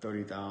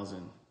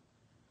 30,000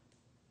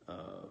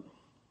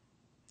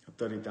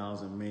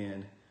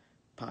 man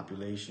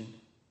population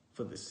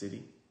for the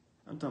city.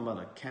 I'm talking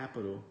about a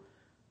capital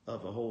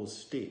of a whole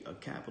state, a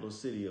capital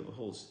city of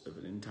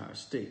an entire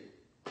state.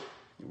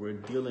 We're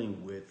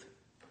dealing with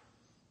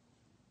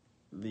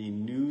the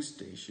news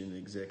station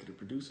executive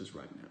producers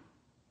right now.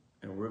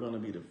 And we're going to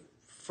be the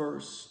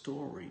first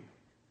story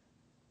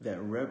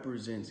that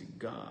represents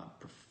God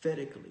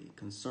prophetically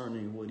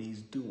concerning what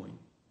he's doing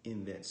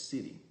in that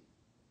city.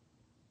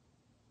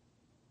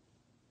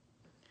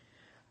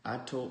 I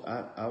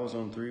was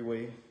on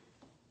three-way,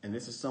 and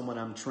this is someone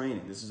I'm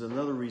training. This is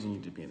another reason you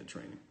need to be in the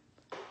training.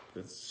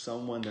 Because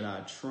someone that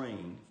I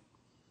train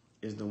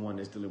is the one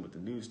that's dealing with the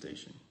news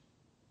station.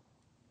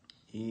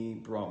 He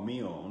brought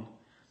me on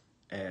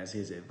as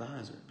his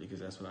advisor because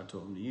that's what I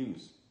told him to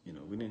use. You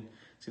know, we didn't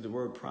see the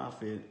word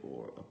prophet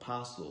or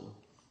apostle.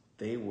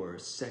 They were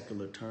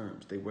secular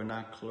terms. They were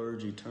not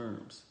clergy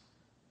terms.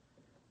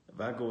 If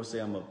I go and say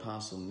I'm an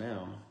apostle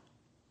now,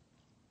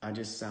 I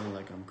just sound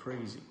like I'm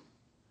crazy.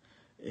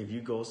 If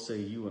you go say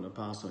you an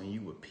apostle and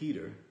you were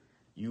Peter,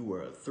 you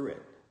were a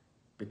threat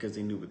because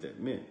they knew what that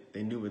meant.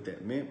 They knew what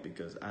that meant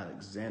because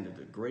Alexander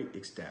the Great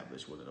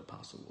established what an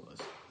apostle was.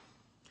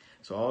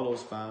 So all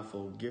those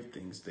fivefold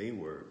giftings, they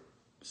were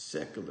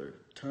secular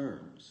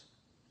terms,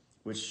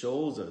 which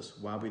shows us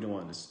why we don't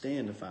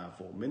understand the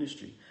fivefold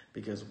ministry,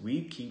 because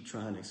we keep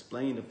trying to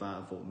explain the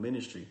fivefold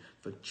ministry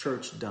for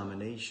church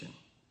domination.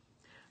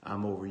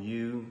 I'm over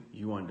you,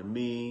 you under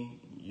me,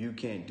 you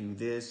can't do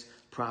this,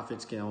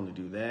 prophets can only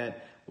do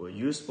that. Well,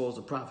 you're supposed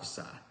to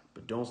prophesy,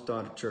 but don't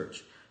start a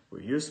church.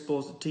 Well, you're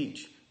supposed to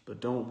teach,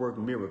 but don't work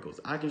miracles.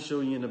 I can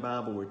show you in the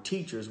Bible where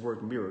teachers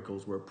work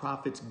miracles, where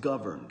prophets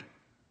governed.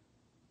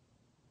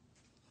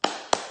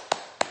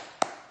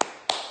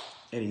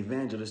 And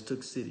evangelists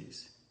took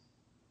cities.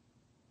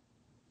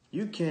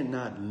 You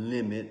cannot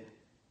limit.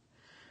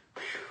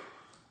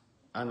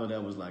 I know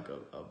that was like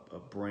a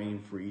brain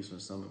freeze for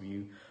some of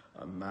you,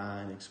 a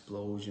mind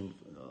explosion,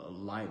 a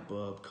light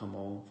bulb come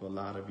on for a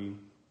lot of you.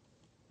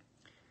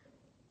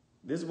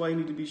 This is why you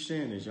need to be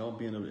sharing this. Y'all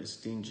being a bit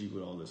stingy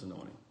with all this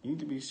anointing. You need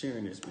to be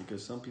sharing this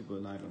because some people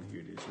are not going to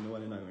hear this. You know why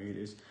they're not going to hear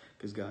this?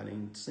 Because God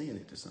ain't saying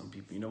it to some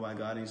people. You know why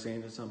God ain't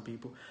saying it to some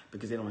people?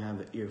 Because they don't have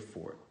the ear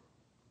for it.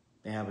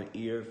 They have an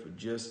ear for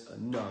just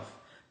enough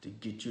to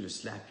get you to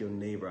slap your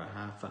neighbor a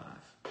high five.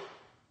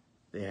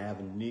 They have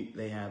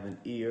an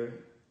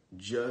ear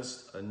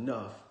just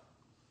enough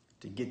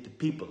to get the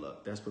people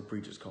up. That's what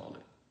preachers call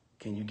it.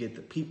 Can you get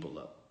the people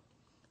up?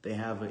 They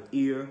have an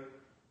ear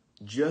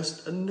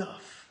just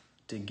enough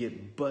to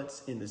get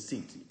butts in the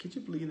seats. Can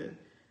you believe that?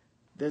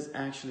 There's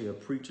actually a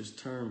preacher's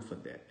term for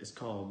that. It's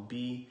called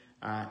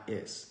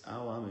BIS.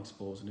 Oh, I'm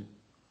exposing it.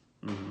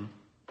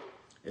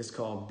 It's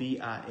called BIS.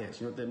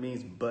 You know what that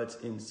means? Butts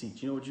in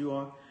seats. You know what you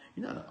are?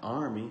 You're not an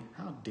army.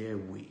 How dare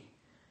we?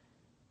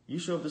 You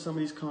show up to some of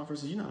these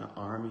conferences, you're not an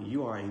army.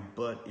 You are a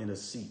butt in a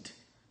seat.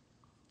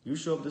 You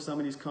show up to some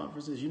of these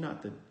conferences, you're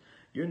not the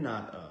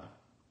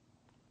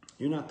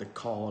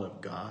called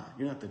of God.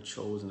 You're not the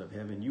chosen of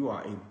heaven. You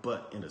are a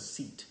butt in a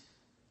seat.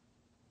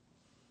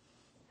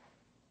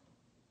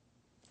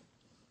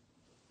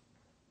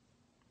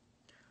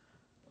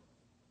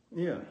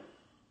 Yeah.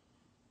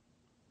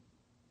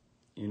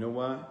 You know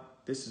why?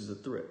 This is a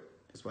threat.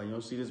 That's why you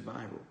don't see this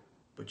Bible.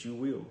 But you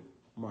will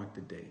mark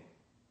the day.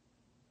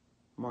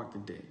 Mark the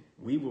day.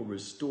 We will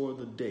restore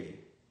the day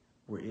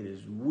where it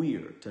is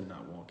weird to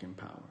not walk in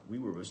power. We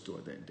will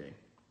restore that day.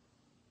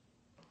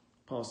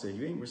 Paul said,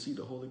 you ain't received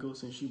the Holy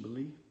Ghost since you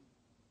believe.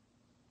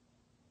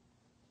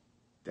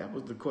 That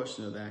was the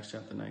question of Acts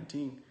chapter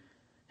 19.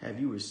 Have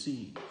you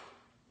received?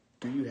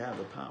 Do you have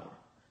the power?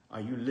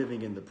 Are you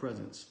living in the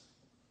presence?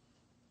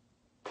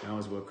 Now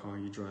is what car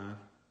you drive,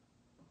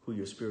 who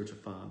your spiritual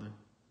father,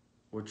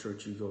 what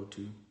church you go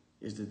to,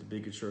 Is it the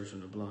bigger church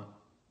on the block?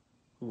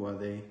 Who are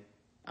they?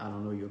 I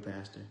don't know your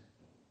pastor.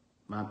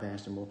 My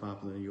pastor more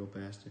popular than your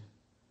pastor.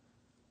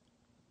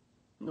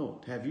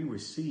 No, have you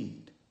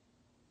received?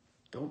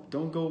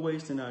 Don't go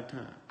wasting our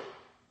time.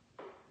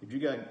 If you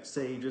got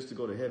saved just to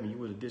go to heaven, you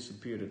would have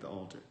disappeared at the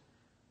altar.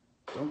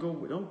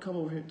 Don't come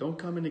over here. Don't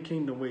come in the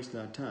kingdom wasting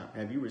our time.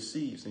 Have you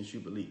received since you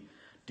believe?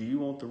 Do you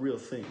want the real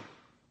thing?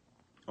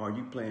 Or are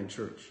you playing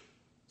church?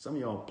 Some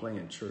of y'all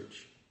playing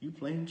church. You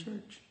playing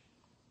church.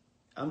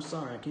 I'm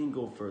sorry, I can't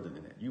go further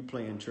than that. You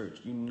playing church.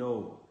 You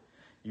know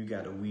you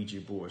got a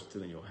Ouija board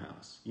still in your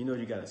house. You know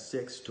you got a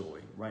sex toy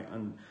right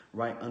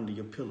under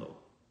your pillow.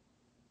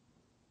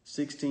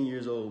 16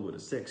 years old with a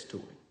sex toy.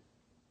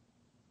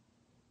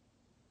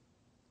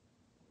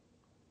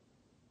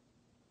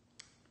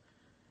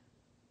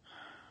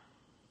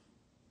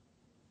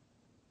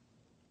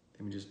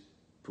 Let me just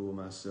pull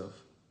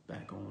myself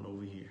back on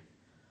over here.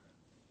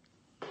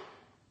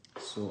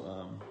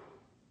 So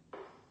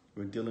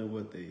we're dealing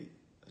with a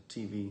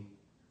TV,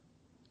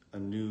 a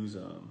news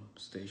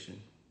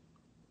station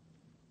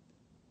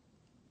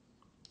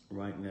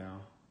right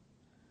now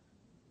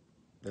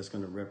that's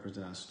going to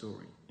represent our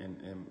story.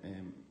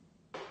 And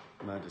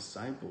my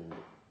disciple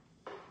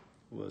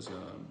was,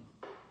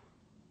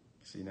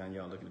 see, now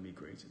y'all looking at me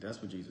crazy.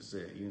 That's what Jesus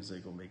said. He didn't say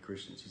go make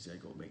Christians. He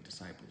said go make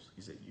disciples.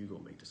 He said you go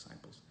make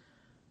disciples.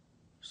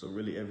 So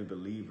really every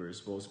believer is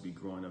supposed to be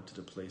growing up to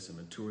the place of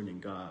maturity in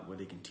God where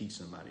they can teach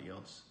somebody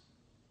else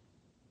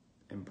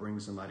and bring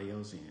somebody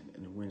else in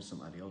and win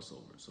somebody else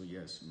over. So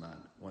yes,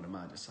 one of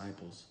my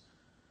disciples,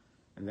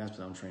 and that's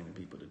what I'm training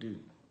people to do.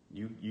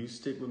 You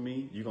stick with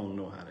me, you're going to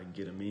know how to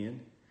get them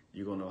in.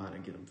 You're going to know how to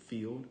get them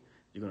filled.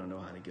 You're going to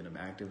know how to get them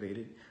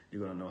activated.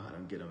 You're going to know how to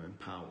get them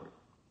empowered.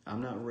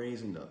 I'm not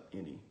raising up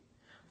any.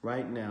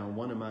 Right now,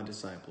 one of my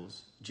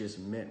disciples just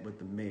met with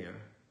the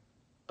mayor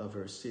of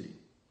her city.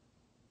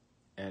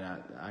 And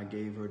I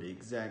gave her the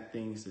exact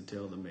things to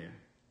tell the mayor.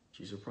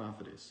 She's a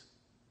prophetess.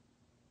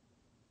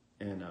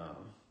 And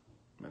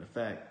matter of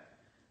fact,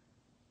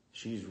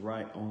 she's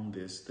right on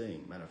this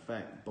thing. Matter of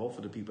fact, both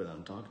of the people that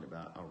I'm talking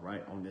about are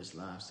right on this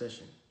live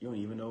session. You don't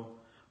even know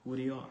who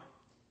they are.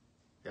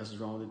 That's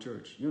what's wrong with the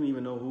church. You don't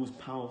even know who's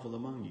powerful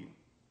among you.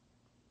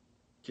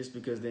 Just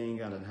because they ain't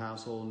got a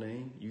household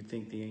name, you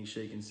think they ain't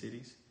shaking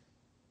cities?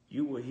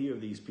 You will hear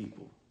these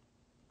people.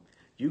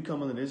 You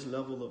come under this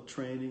level of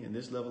training and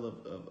this level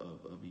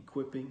of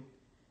equipping,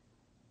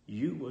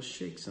 you will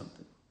shake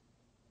something.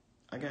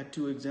 I got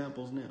 2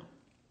 examples now.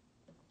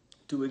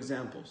 2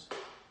 examples.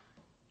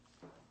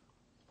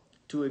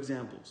 2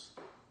 examples.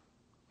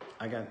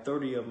 I got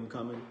 30 of them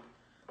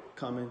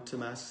coming to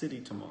my city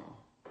tomorrow.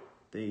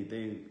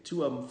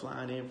 2 of them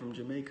flying in from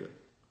Jamaica.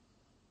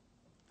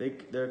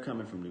 They're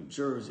coming from New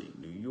Jersey,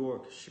 New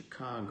York,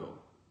 Chicago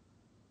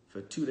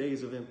for 2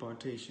 days of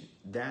impartation.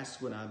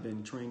 That's what I've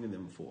been training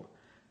them for.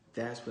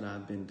 That's what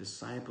I've been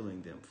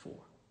discipling them for.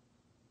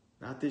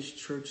 Not this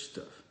church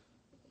stuff.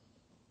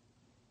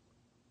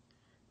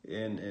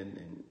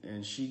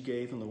 And she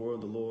gave from the word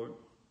of the Lord.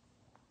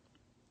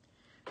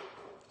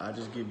 I'll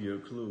just give you a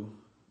clue.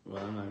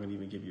 Well, I'm not going to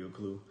even give you a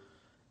clue.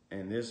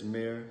 And this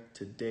mayor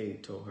today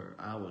told her,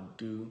 I will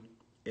do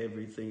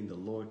everything the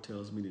Lord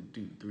tells me to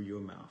do through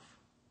your mouth.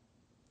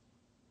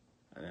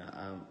 And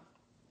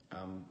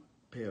I'm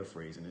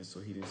paraphrasing it, so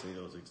he didn't say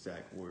those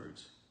exact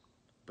words.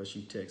 But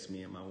she texted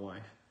me and my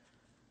wife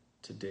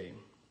today.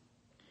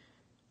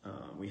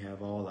 We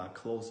have all our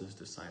closest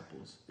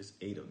disciples. It's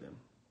 8 of them.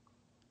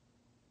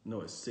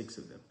 No, it's 6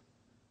 of them.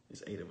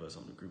 It's 8 of us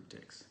on the group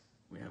text.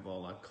 We have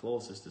all our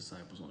closest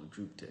disciples on the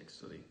group text,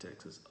 so they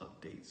text us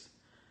updates.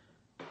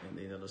 And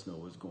they let us know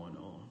what's going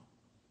on.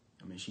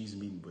 I mean, she's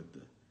meeting with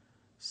the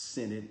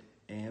Senate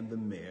and the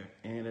mayor,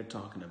 and they're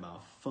talking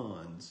about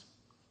funds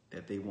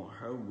that they want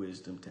her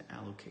wisdom to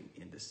allocate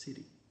in the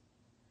city.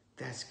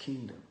 That's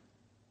kingdom.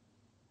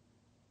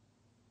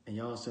 And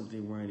y'all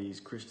simply wearing these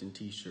Christian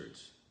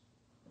t-shirts,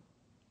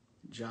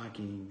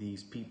 jockeying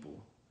these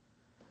people,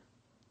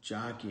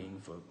 jockeying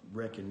for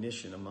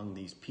recognition among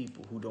these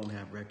people who don't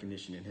have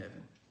recognition in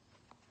heaven.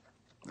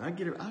 I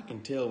get it. I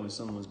can tell when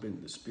someone's been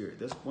in the spirit.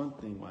 That's one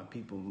thing why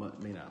people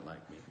may not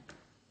like me.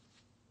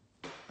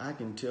 I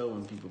can tell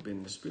when people been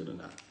in the spirit or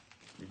not.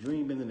 If you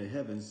ain't been in the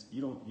heavens,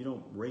 you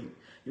don't rate.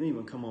 You don't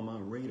even come on my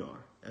radar.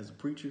 As a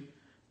preacher,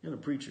 you're not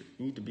a preacher.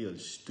 You need to be a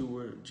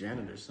steward,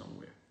 janitor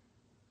somewhere.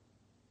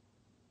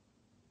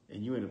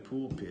 And you in a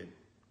pulpit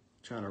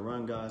trying to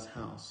run God's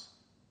house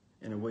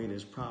in a way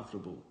that's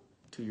profitable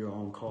to your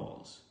own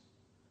cause.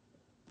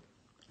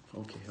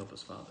 Okay, help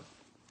us, Father.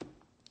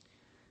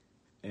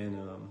 And,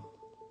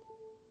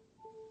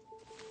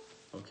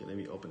 okay, let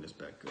me open this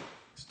back up.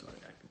 It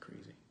started acting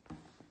crazy.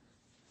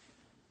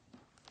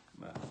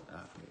 My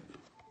iPad.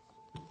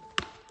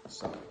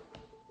 Sorry.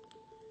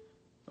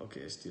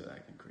 Okay, it's still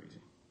acting crazy.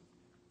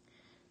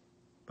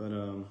 But,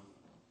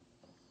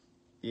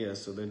 yeah,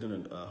 so they're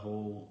doing a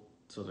whole,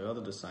 so the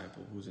other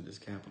disciple who's in this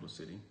capital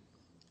city,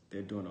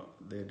 they're doing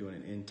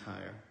an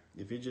entire,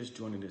 if you're just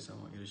joining this, I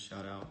want you to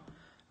shout out.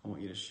 I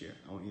want you to share.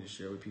 I want you to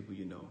share with people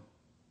you know.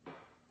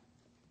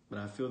 But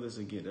I feel this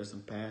again. There's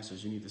some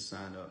pastors you need to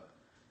sign up.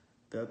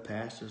 There are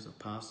pastors,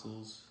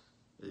 apostles,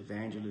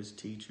 evangelists,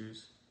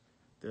 teachers.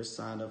 They're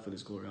signed up for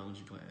this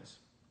gloriology class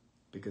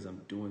because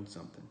I'm doing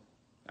something.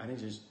 I didn't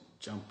just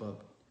jump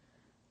up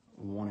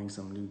wanting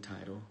some new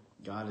title.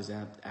 God has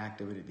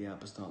activated the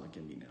apostolic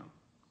in me now.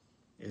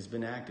 It's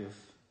been active.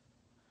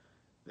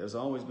 There's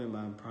always been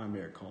my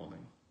primary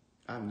calling.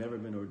 I've never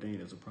been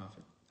ordained as a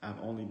prophet. I've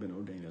only been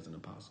ordained as an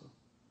apostle.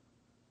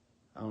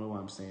 I don't know why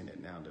I'm saying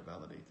that now to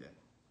validate that.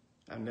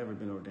 I've never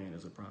been ordained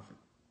as a prophet.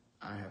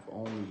 I have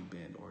only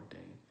been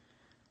ordained.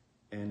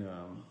 And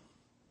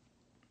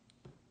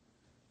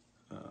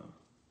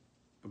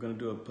we're going to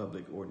do a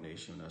public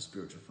ordination with our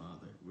spiritual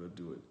father. We'll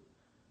do it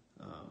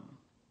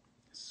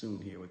soon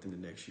here within the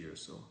next year or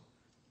so.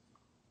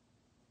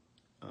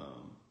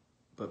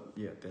 But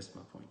yeah, that's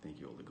my point. Thank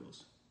you, Holy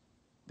Ghost.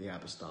 The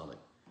apostolic,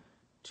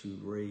 to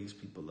raise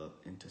people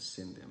up and to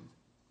send them.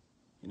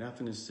 You're not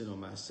going to sit on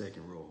my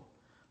second row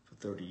for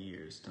 30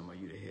 years talking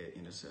about you the head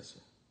intercessor.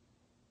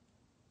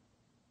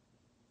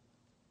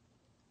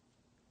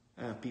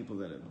 I have people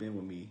that have been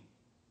with me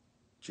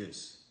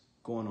just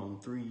going on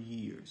 3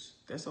 years.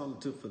 That's all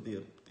it took for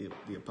the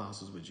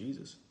apostles with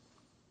Jesus.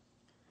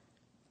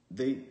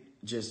 They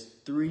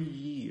just 3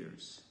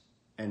 years.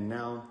 And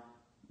now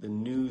the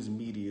news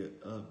media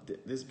of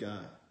this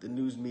guy, the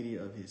news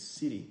media of his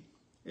city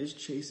is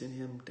chasing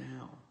him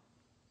down.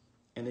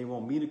 And they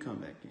want me to come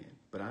back in.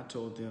 But I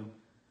told them,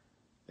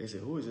 they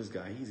said, who is this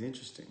guy? He's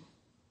interesting.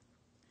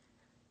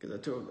 Because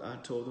I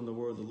told them the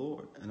word of the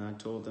Lord. And I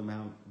told them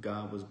how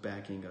God was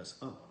backing us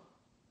up.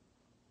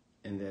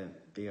 And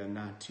that they are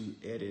not to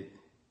edit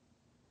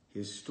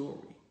his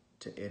story,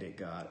 to edit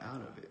God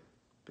out of it.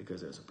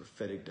 Because there's a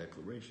prophetic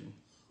declaration.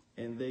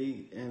 And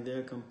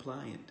they're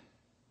compliant.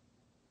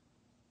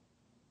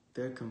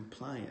 They're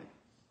compliant.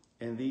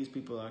 And these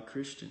people are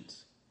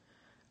Christians.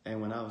 And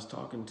when I was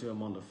talking to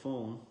them on the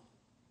phone,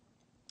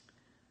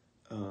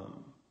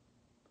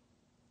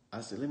 I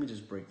said, let me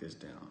just break this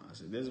down. I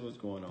said, this is what's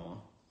going on.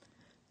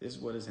 This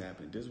is what is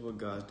happening. This is what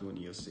God's doing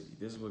in your city.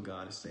 This is what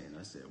God is saying.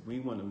 I said, we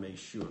want to make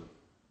sure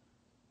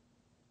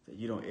that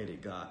you don't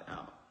edit God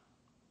out.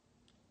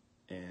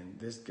 And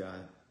this guy,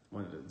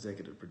 one of the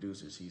executive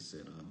producers, he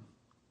said,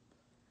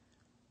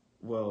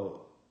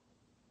 well,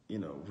 you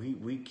know,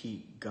 we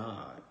keep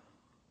God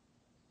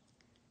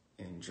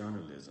and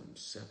journalism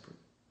separate.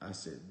 I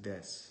said,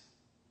 that's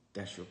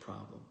your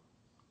problem.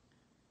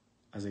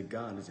 I said,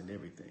 God is in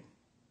everything.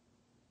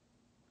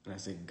 And I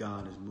said,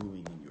 God is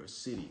moving in your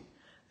city.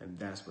 And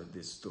that's what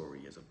this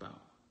story is about.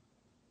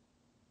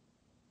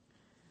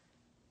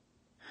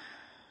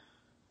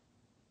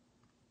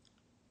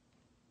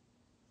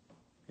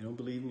 You don't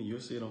believe me? You'll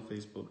see it on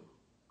Facebook.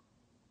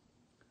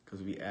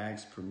 Because we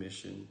asked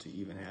permission to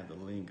even have the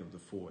link of the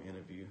full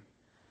interview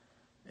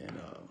and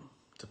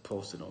to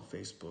post it on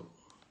Facebook.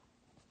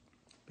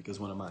 Because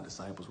one of my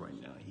disciples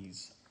right now, he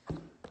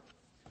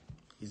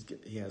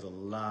has a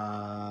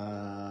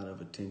lot of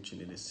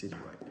attention in his city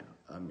right now.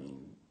 I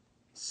mean,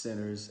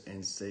 sinners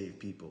and saved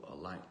people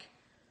alike.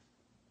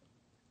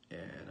 And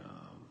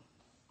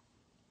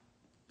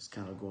it's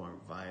kind of going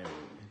viral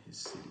in his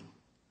city.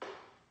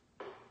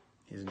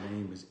 His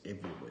name is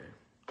everywhere.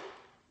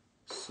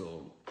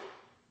 So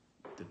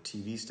the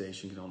TV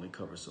station can only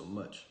cover so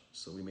much.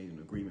 So we made an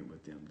agreement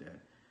with them that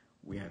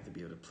we have to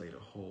be able to play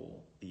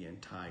the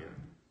entire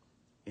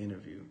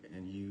interview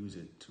and use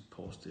it to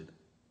post it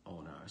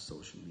on our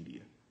social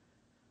media.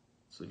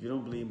 So if you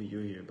don't believe me,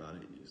 you'll hear about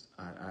it.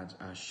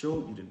 I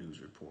showed you the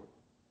news report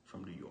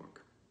from New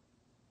York.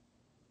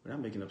 We're not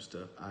making up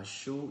stuff. I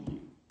showed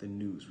you the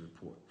news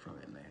report from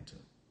Atlanta.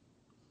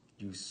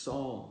 You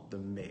saw the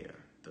mayor,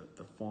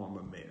 the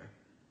former mayor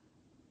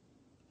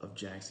of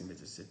Jackson,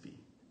 Mississippi,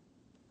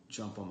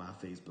 jump on my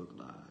Facebook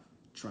Live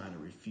trying to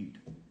refute.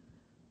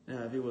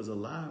 Now, if it was a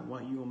lie, why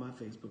are you on my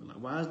Facebook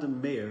Live? Why is the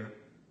mayor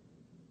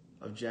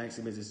of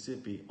Jackson,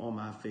 Mississippi on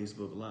my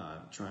Facebook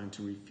Live trying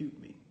to refute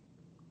me?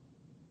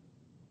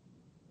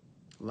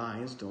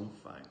 Lions don't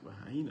fight with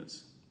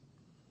hyenas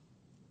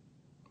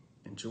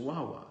and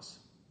chihuahuas.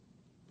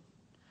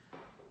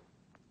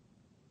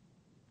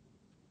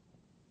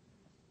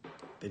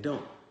 They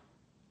don't.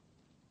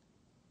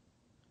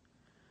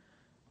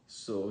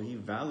 So he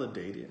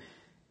validated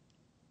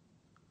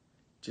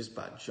just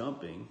by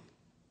jumping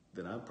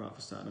that I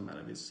prophesied him out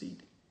of his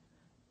seat.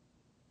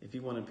 If he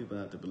wanted people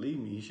not to believe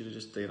me, he should have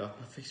just stayed off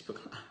my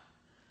Facebook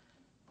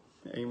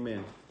Live.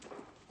 Amen.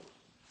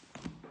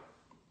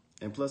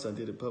 And plus, I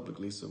did it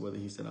publicly, so whether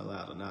he said out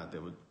loud or not,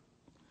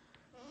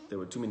 there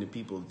were too many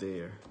people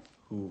there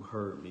who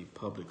heard me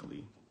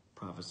publicly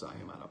prophesy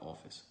him out of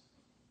office.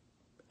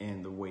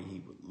 And the way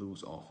he would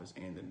lose office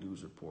and the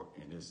news report.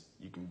 And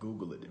you can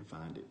Google it and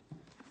find it.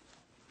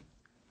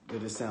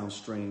 But it sounds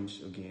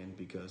strange, again,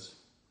 because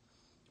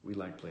we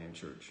like playing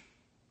church.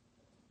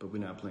 But we're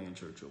not playing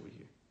church over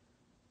here.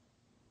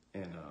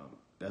 And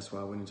that's why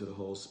I went into the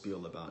whole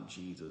spiel about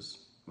Jesus.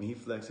 When he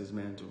flexed his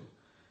mantle,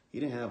 he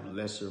didn't have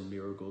lesser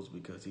miracles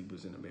because he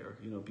was in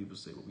America. You know, people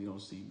say, well, we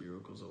don't see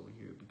miracles over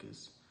here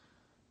because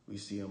We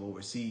see them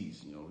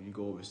overseas. You know, you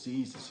go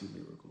overseas to see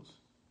miracles.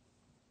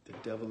 The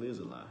devil is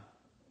a lie.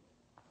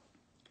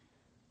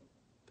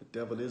 The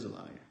devil is a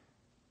liar.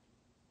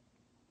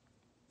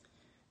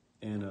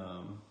 And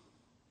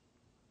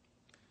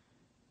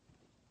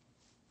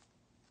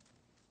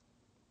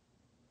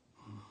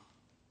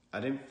I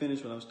didn't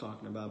finish what I was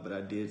talking about, but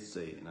I did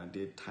say, and I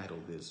did title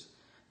this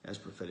as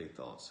Prophetic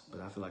Thoughts,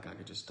 but I feel like I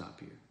could just stop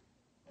here.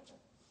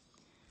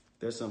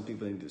 There's some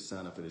people that need to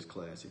sign up for this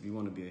class. If you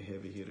want to be a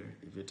heavy hitter,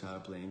 if you're tired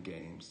of playing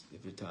games,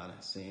 if you're tired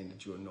of saying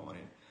that you're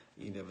anointed,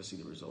 you never see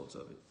the results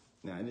of it.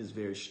 Now, it is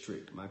very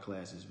strict. My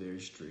class is very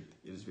strict.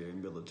 It is very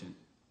militant.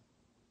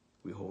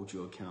 We hold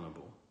you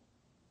accountable.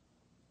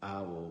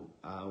 I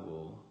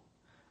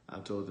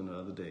told them the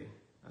other day,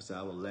 I said,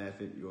 I will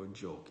laugh at your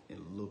joke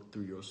and look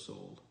through your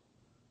soul.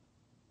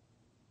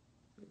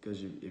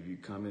 Because if you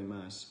come in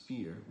my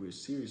sphere, we're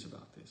serious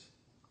about this.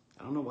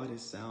 I don't know why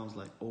this sounds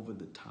like over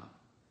the top.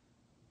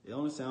 It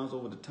only sounds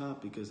over the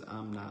top because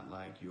I'm not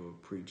like your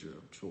preacher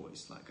of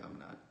choice. Like I'm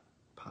not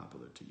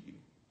popular to you.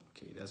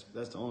 Okay,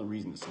 that's the only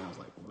reason it sounds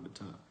like over the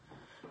top.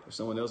 If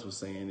someone else was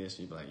saying this,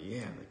 you'd be like,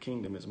 yeah, the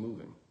kingdom is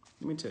moving.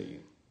 Let me tell you.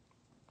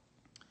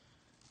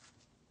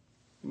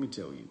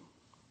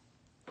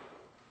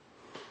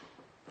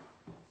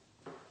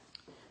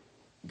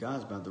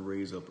 God's about to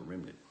raise up a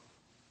remnant.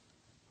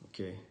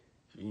 Okay?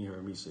 If you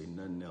heard me say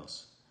nothing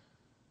else,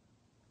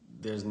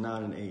 there's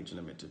not an age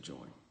limit to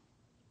join.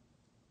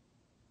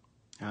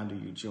 How do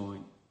you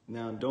join?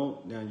 Now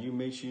you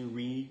make sure you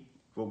read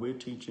what we're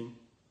teaching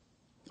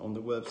on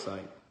the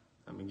website.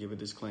 I'm going to give a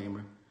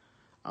disclaimer.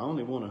 I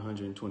only want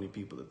 120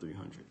 people at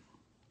 300.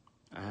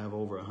 I have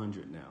over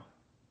 100 now.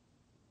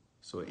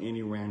 So at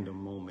any random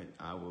moment,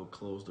 I will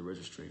close the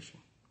registration.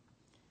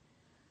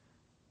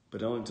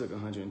 But it only took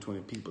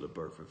 120 people to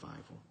birth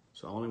revival.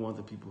 So I only want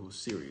the people who are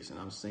serious. And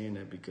I'm saying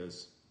that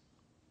because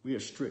we are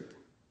strict.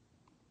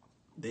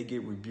 They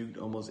get rebuked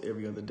almost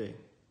every other day.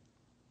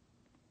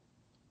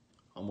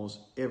 Almost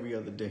every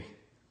other day.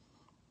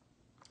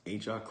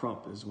 H.R.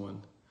 Crump is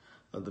one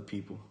of the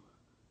people.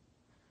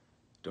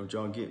 Don't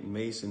y'all get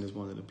Mason is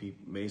one of the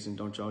people. Mason,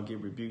 don't y'all get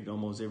rebuked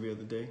almost every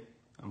other day?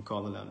 I'm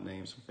calling out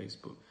names from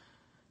Facebook.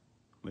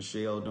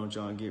 Michelle, don't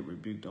y'all get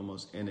rebuked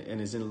almost, and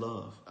it's in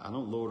love. I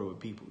don't lord over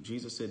people.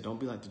 Jesus said, don't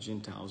be like the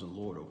Gentiles and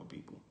lord over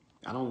people.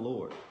 I don't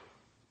lord,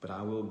 but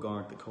I will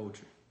guard the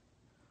culture.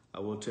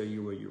 I will tell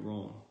you where you're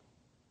wrong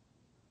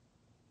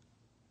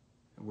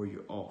and where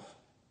you're off.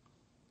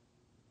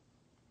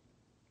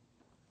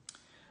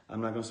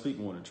 I'm not going to speak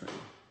more than training,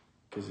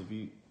 because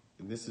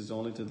this is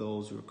only to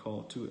those who are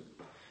called to it.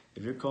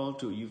 If you're called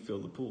to it, you feel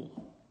the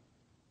pull.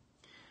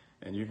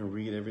 And you can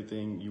read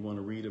everything you want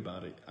to read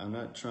about it. I'm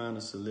not trying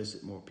to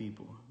solicit more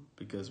people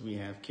because we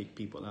have kicked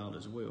people out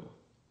as well.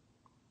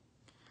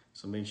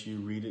 So make sure you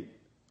read it.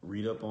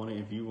 Read up on it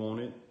if you want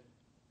it.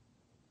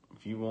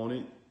 If you want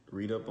it,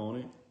 read up on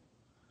it.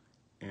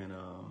 And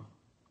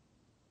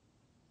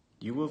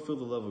you will feel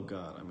the love of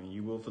God. I mean,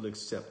 you will feel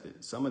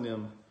accepted. Some of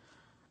them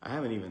I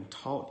haven't even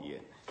taught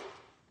yet.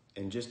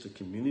 And just the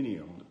community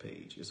on the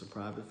page. It's a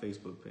private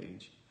Facebook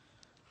page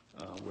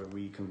where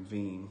we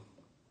convene.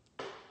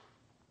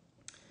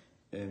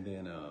 And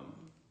then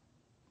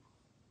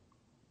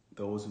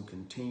those who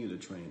continue the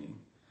training,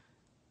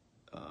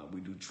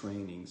 we do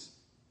trainings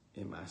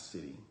in my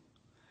city.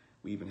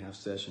 We even have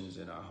sessions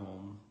in our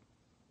home.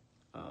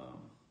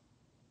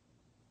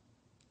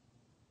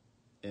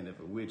 And if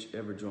a witch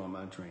ever joined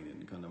my training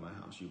and come to my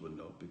house, you would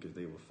know, because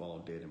they will fall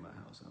dead in my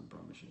house, I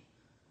promise you.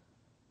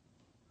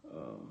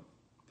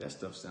 That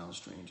stuff sounds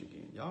strange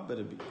again. You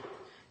better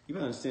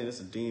understand it's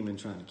a demon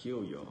trying to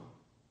kill y'all.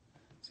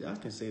 See, I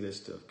can say that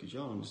stuff because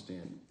y'all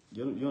understand.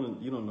 You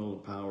don't know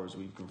the powers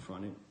we've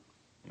confronted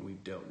and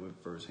we've dealt with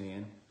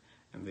firsthand.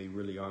 And they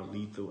really are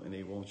lethal, and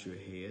they want your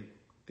head.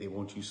 They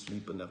want you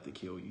sleep enough to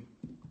kill you.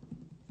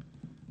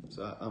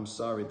 So I'm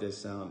sorry that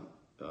sound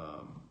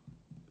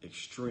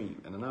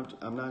extreme. And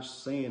I'm not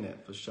saying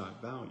that for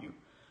shock value.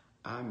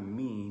 I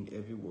mean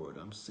every word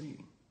I'm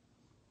saying.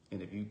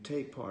 And if you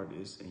take part of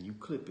this and you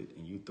clip it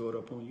and you throw it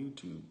up on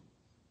YouTube,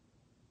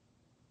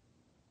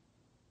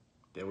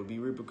 there would be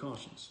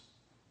repercussions.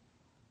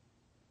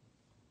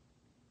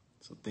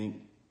 So think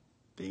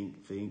be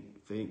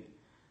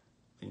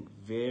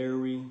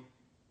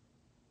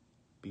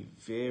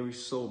very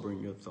sober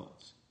in your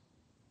thoughts.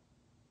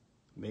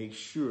 Make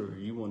sure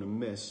you want to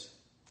mess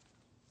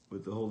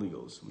with the Holy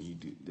Ghost when you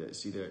do that.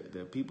 See, there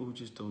are people who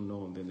just don't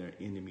know, and then they're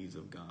enemies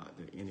of God.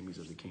 They're enemies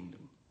of the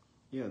kingdom.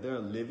 Yeah, there are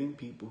living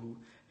people who,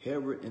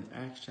 Herod in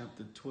Acts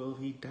chapter 12,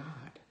 he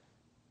died.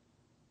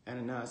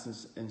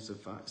 Ananias and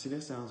Sapphira. See,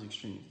 that sounds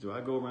extreme. Do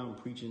I go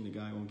around preaching the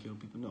guy won't kill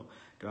people? No.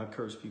 Do I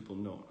curse people?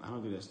 No. I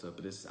don't do that stuff.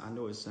 But I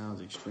know it sounds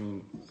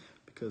extreme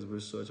because we're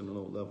such on a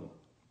low level.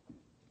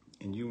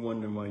 And you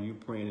wondering why you're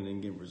praying and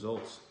didn't get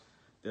results.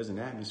 There's an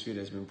atmosphere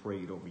that's been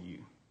prayed over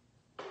you.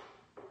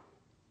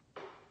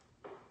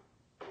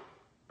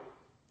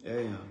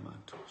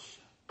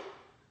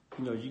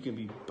 You know, you can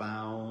be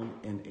bound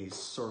in a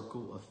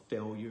circle of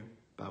failure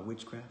by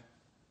witchcraft.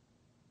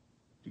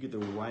 You get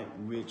the right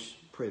witch,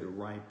 pray the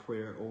right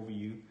prayer over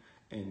you,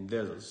 and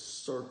there's a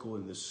circle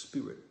in the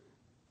spirit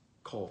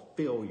called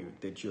failure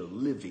that you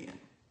live in.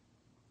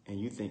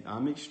 And you think,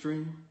 I'm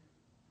extreme?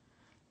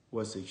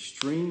 What's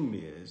extreme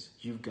is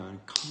you've gotten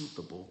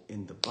comfortable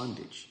in the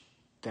bondage.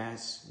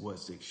 That's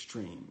what's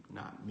extreme,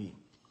 not me.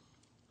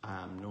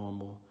 I'm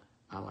normal.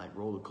 I like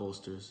roller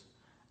coasters.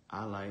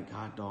 I like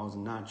hot dogs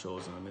and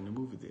nachos when I'm in the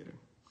movie theater.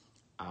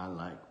 I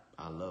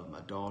love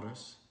my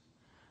daughters.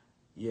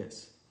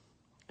 Yes.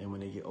 And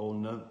when they get old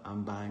enough,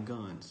 I'm buying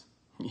guns.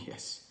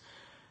 Yes.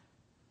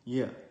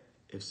 Yeah.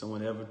 If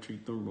someone ever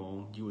treat them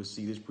wrong, you would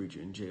see this preacher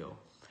in jail.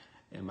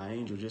 And my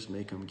angel just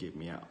may come get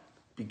me out.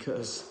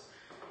 Because,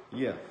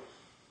 yeah,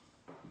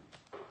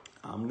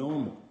 I'm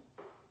normal.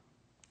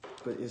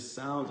 But it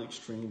sounds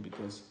extreme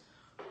because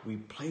we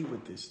play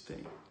with this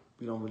thing.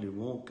 We don't really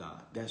want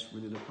God. That's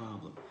really the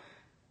problem.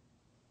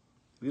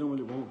 We don't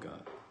really want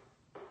God.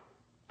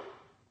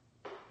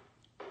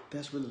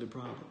 That's really the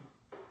problem.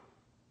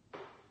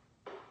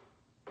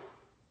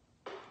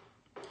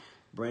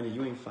 Brandon,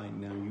 you ain't fighting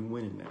now. You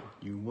winning now.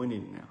 You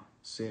winning now.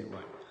 Say it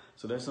right.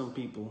 So there's some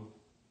people.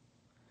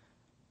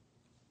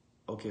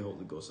 Okay,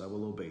 Holy Ghost, I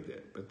will obey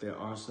that. But there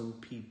are some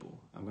people.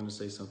 I'm going to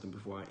say something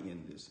before I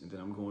end this. And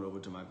then I'm going over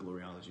to my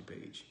Gloriology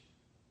page.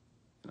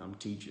 And I'm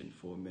teaching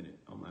for a minute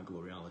on my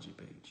Gloriology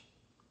page.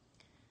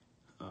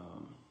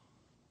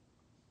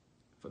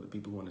 For the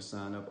people who want to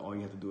sign up, all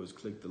you have to do is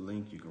click the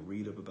link. You can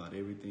read up about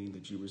everything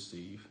that you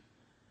receive.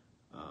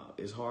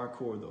 It's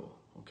hardcore, though,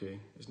 okay?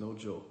 It's no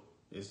joke.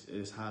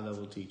 It's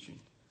high-level teaching.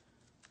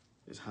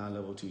 It's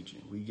high-level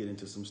teaching. We get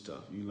into some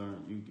stuff. You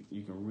learn,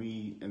 you can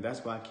read, and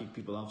that's why I kick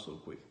people off so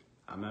quick.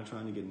 I'm not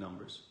trying to get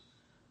numbers.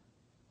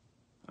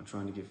 I'm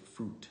trying to get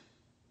fruit.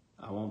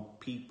 I want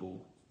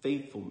people,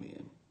 faithful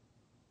men.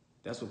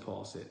 That's what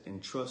Paul said.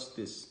 Entrust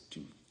this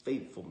to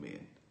faithful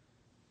men.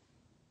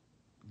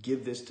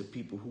 Give this to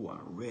people who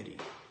are ready.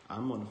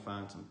 I'm going to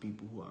find some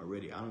people who are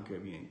ready. I don't care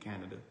if you're in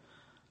Canada.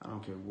 I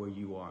don't care where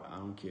you are. I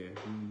don't care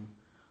who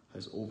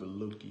has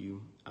overlooked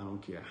you. I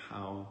don't care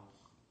how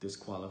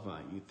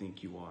disqualified you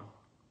think you are.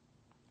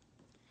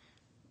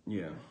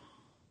 Yeah.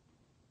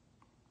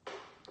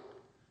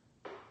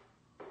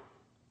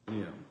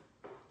 Yeah.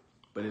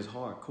 But it's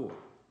hardcore.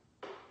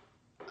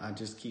 I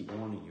just keep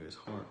warning you, it's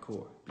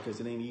hardcore. Because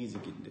it ain't easy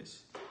getting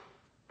this.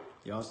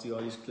 Y'all see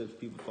all these clips,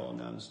 people falling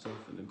down and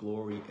stuff, and the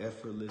glory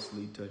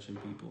effortlessly touching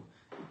people.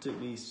 It took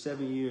me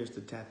 7 years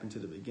to tap into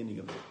the beginning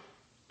of it.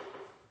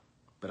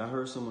 But I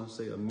heard someone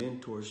say a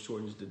mentor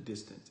shortens the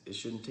distance. It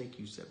shouldn't take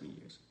you 7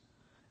 years.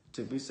 It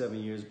took me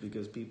 7 years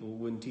because people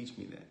wouldn't teach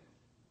me that.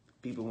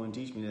 People wouldn't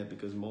teach me that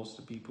because most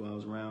of the people I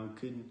was around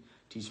couldn't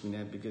teach me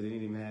that because they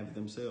didn't even have it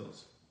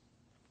themselves.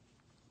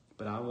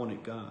 But I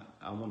wanted God.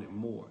 I wanted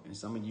more. And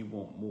some of you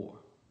want more.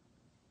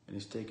 And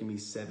it's taken me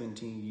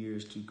 17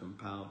 years to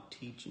compile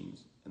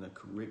teachings and a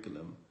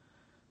curriculum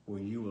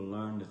where you will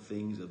learn the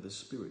things of the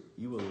Spirit.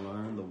 You will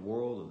learn the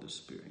world of the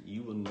Spirit.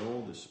 You will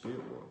know the Spirit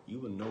world. You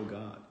will know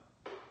God.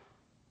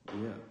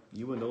 Yeah,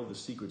 you will know the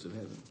secrets of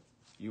heaven.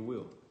 You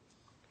will.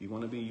 You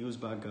want to be used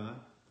by God?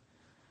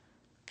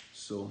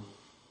 So,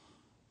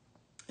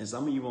 and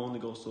some of you will only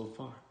go so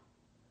far.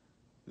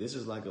 This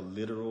is like a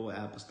literal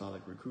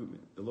apostolic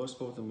recruitment. The Lord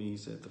spoke to me. He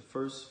said the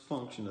first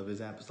function of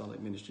his apostolic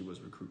ministry was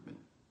recruitment.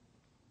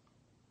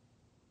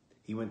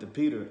 He went to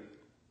Peter.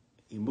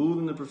 He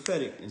moved in the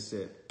prophetic and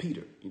said,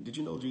 Peter. Did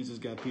you know Jesus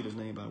got Peter's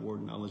name by word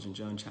of knowledge in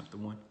John chapter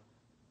 1?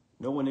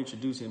 No one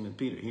introduced him in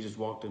Peter. He just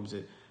walked up and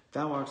said,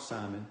 thou art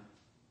Simon.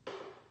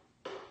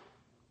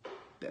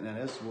 Now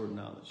that's the word of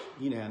knowledge.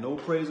 He didn't have no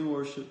praise and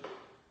worship.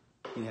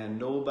 He had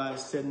nobody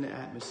setting the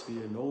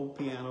atmosphere, no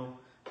piano.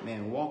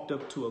 Man walked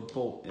up to a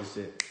boat and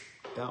said,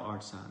 thou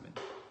art Simon.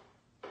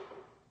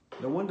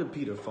 No wonder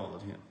Peter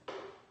followed him.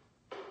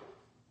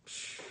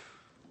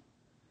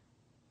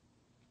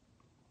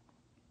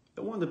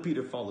 No wonder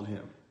Peter followed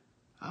him.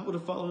 I would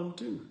have followed him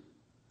too.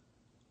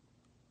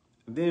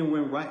 Then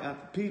went right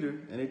after Peter,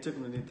 and they took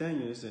him to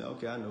Nathaniel and said,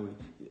 okay, I know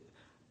you.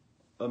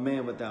 A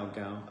man without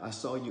guile. I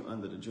saw you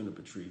under the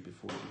juniper tree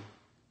before you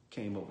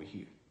came over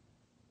here.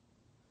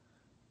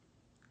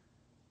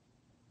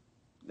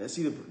 Now,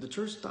 see, the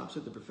church stops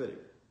at the prophetic.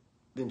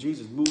 Then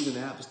Jesus moved in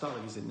the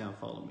apostolic. He said, now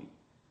follow me.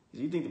 He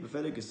said, you think the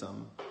prophetic is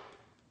something?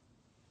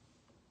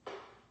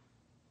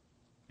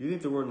 You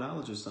think the word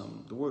knowledge is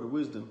something? The word of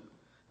wisdom?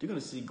 You're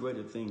going to see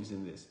greater things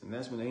in this. And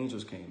that's when the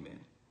angels came in.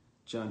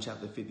 John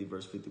chapter 50,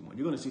 verse 51.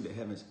 You're going to see the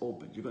heavens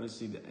open. You're going to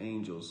see the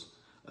angels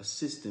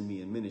assisting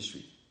me in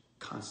ministry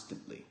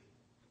constantly.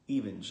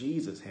 Even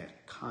Jesus had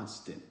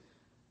constant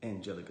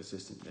angelic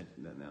assistance.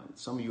 Now,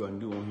 some of you are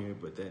new on here,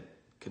 but that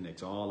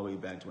connects all the way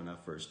back to when I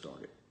first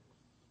started.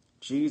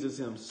 Jesus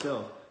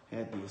himself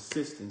had the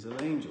assistance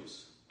of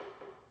angels.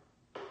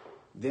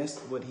 That's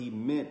what he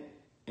meant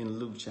in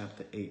Luke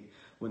chapter 8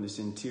 when the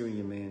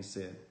centurion man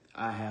said,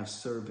 I have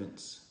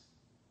servants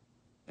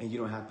and you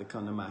don't have to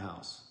come to my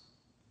house.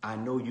 I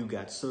know you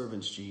got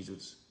servants,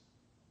 Jesus.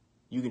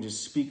 You can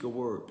just speak a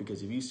word,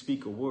 because if you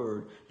speak a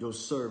word, your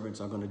servants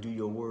are going to do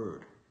your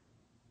word.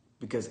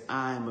 because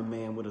I am a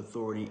man with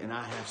authority and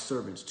I have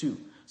servants too.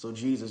 So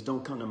Jesus,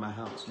 don't come to my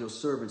house. Your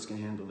servants can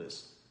handle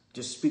this.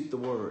 Just speak the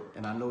word,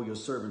 and I know your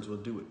servants will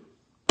do it.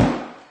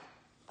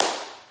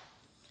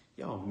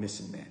 Y'all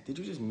missing that. Did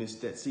you just miss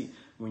that? See,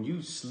 when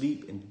you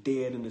sleep and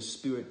dead in the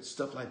spirit,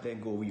 stuff like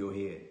that go over your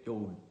head.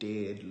 Your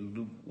dead,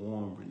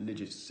 lukewarm,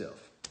 religious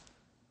self.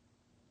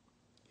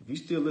 If you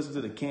still listen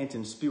to the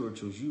Canton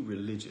spirituals, you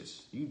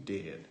religious. You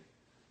dead.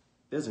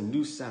 There's a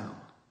new sound.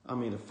 I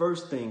mean, the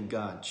first thing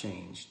God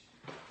changed.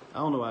 I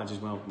don't know why I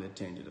just went off on that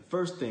tangent. The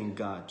first thing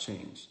God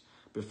changed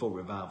before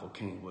revival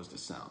came was the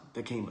sound.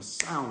 There came a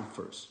sound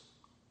first.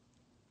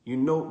 You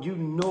know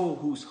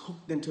who's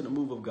hooked into the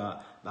move of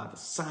God by the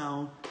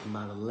sound and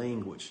by the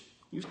language.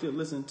 You still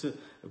listen to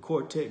a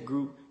quartet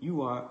group,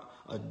 you are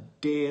a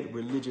dead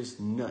religious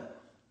nut.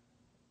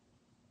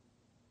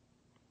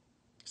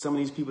 Some of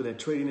these people that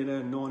trading in their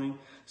anointing,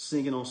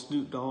 singing on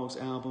Snoop Dogg's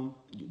album,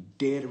 you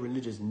dead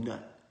religious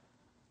nut.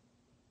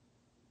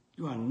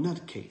 You are a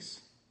nutcase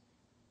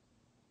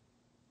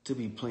to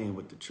be playing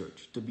with the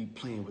church, to be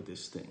playing with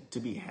this thing, to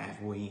be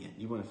halfway in.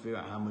 You want to figure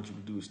out how much you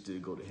can do to still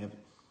go to heaven.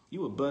 You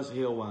will bust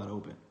hell wide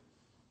open.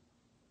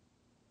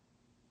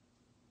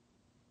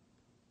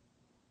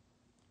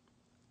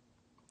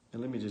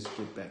 And let me just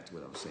get back to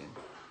what I was saying.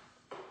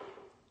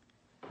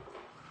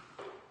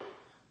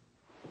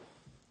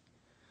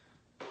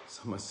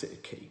 Someone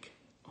said cake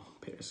on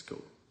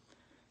Periscope.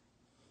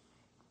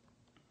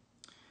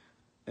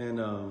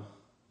 And I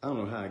don't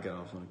know how I got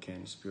off on the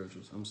Candy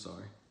Spirituals. I'm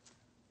sorry.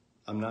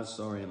 I'm not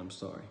sorry, and I'm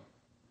sorry.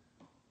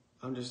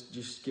 I'm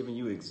just giving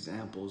you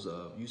examples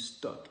of you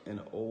stuck in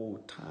an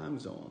old time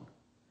zone,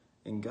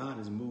 and God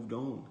has moved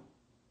on.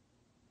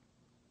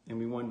 And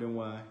we wonder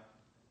why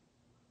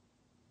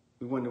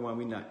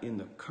we're not in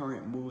the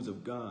current moves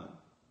of God.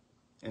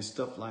 And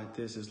stuff like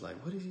this is like,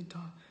 what is he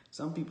talking?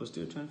 Some people are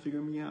still trying to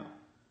figure me out.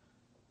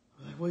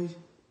 Like, what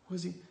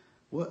is he?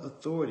 What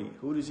authority?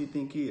 Who does he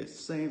think he is?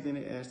 Same thing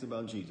they asked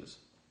about Jesus.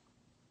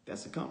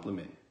 That's a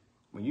compliment.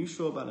 When you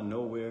show up out of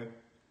nowhere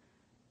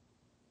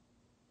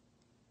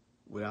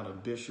without a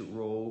bishop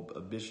robe, a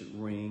bishop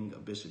ring, a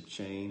bishop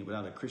chain,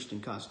 without a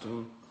Christian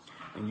costume,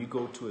 and you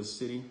go to a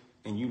city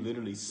and you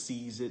literally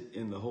seize it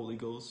in the Holy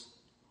Ghost,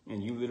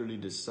 and you literally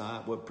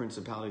decide what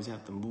principalities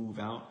have to move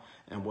out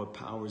and what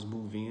powers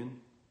move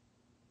in,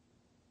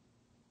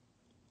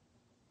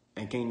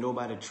 and can't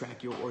nobody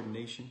track your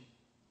ordination?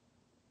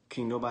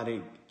 Can't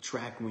nobody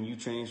track when you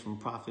change from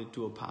prophet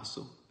to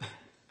apostle?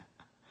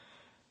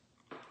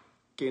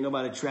 Can't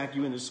nobody track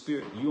you in the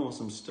spirit? You on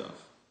some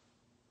stuff.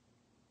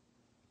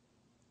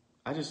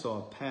 I just saw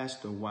a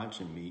pastor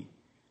watching me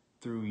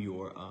through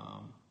your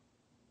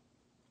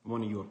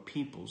one of your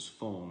people's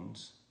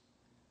phones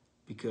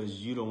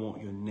because you don't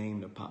want your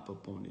name to pop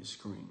up on this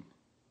screen.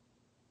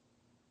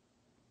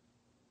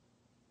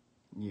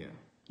 Yeah,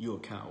 you're a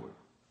coward.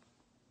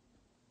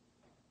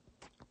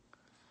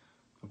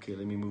 Okay,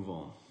 let me move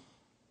on.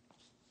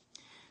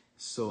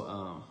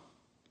 So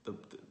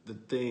the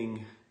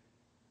thing,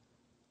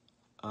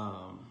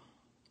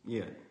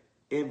 yeah,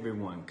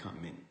 everyone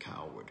comment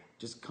coward.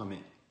 Just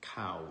comment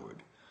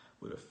coward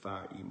with a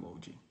fire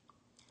emoji.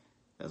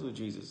 That's what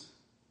Jesus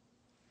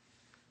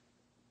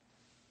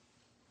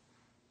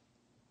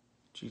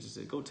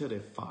said, go tell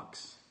that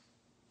fox.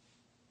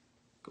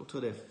 Go tell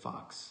that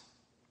fox.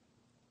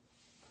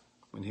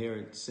 When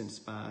Herod sent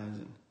spies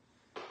and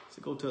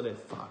said, go tell that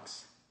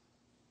fox.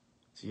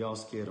 So y'all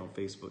scared on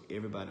Facebook.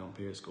 Everybody on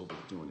Periscope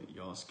is doing it.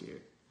 Y'all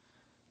scared.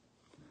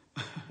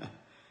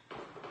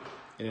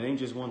 And it ain't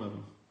just one of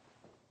them.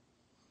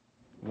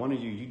 One of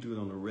you do it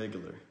on the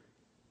regular.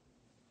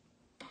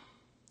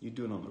 You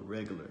do it on the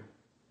regular.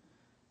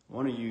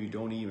 One of you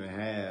don't even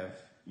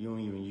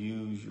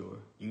use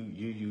you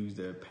use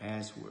their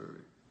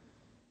password.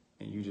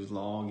 And you just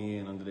log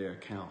in under their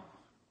account.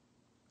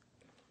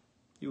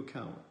 You a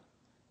coward.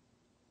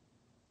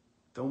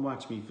 Don't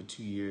watch me for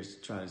 2 years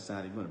to try to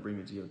decide if you want to bring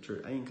me to your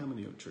church. I ain't coming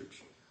to your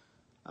church.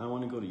 I don't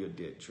want to go to your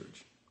dead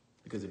church.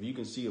 Because if you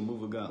can see a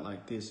move of God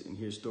like this and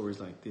hear stories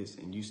like this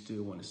and you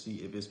still want to see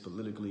if it's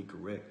politically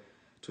correct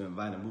to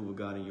invite a move of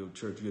God in your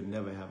church, you'll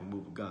never have a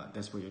move of God.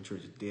 That's why your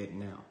church is dead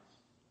now.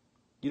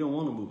 You don't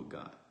want a move of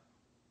God.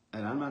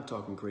 And I'm not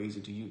talking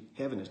crazy to you.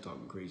 Heaven is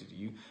talking crazy to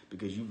you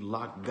because you've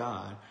locked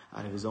God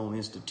out of his own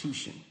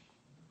institution.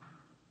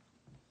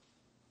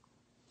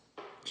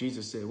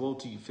 Jesus said, woe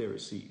to you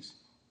Pharisees.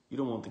 You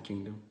don't want the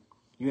kingdom.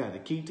 You have the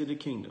key to the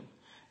kingdom.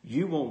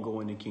 You won't go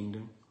in the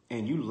kingdom,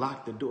 and you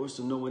lock the door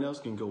so no one else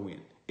can go in.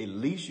 At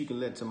least you can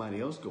let somebody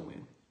else go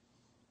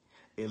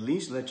in. At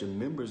least let your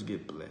members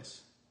get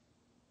blessed.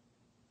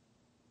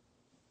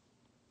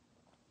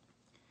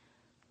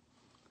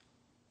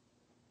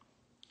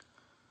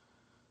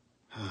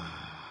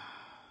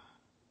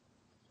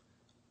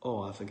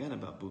 Oh, I forgot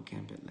about Boot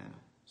Camp Atlanta.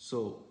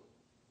 So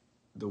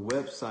the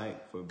website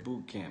for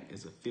Boot Camp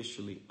is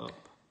officially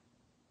up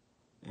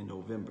in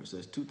November. So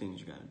there's two things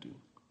you got to do.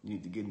 You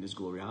need to get in this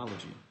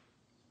Gloriology,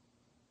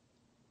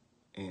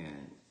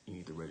 and you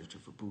need to register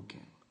for boot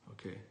camp.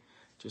 Okay,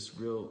 just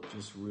real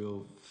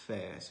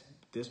fast.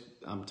 This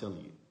I'm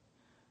telling you,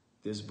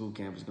 This boot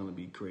camp is going to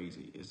be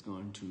crazy. It's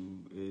going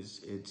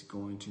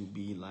to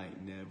be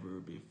like never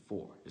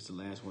before. It's the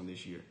last one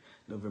this year,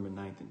 November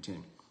 9th and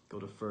 10th. Go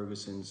to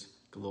Ferguson's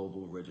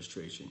Global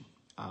Registration.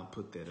 I'll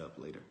put that up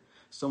later.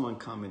 Someone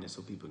commented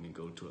so people can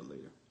go to it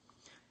later.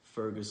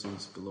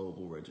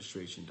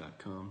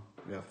 Fergusonsglobalregistration.com.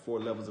 We have 4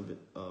 levels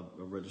of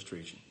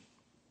registration.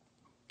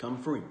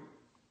 Come free.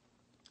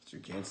 So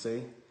you can't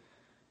say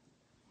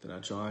that I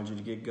charge you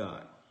to get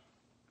God.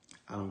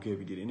 I don't care if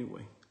you did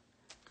anyway.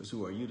 Because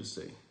who are you to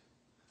say?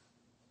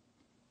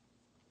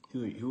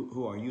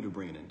 Who are you to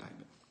bring an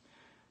indictment?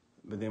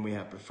 But then we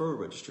have preferred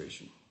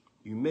registration.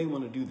 You may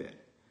want to do that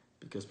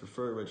because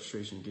preferred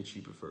registration gets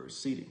you preferred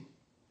seating.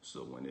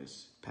 So when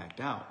it's packed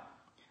out,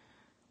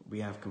 we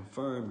have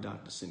confirmed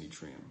Dr. Cindy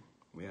Trim.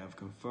 We have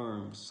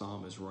confirmed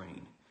Psalmist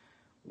Rain.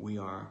 We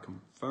are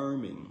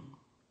confirming,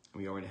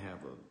 we already have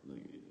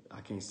I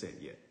can't say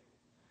it yet,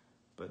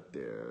 but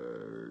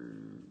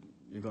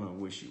you're going to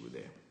wish you were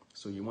there.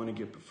 So you want to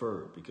get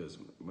preferred because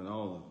when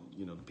all,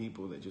 the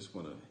people that just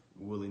want to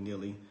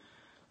willy-nilly.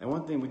 And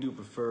one thing we do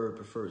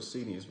preferred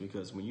seating is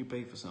because when you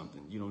pay for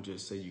something, you don't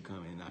just say you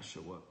come in and not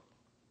show up.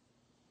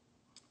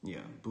 Yeah,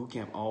 boot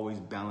camp always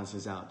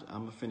balances out.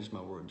 I'm going to finish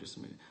my word in just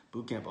a minute.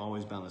 Boot camp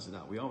always balances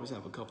out. We always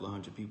have a couple of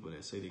hundred people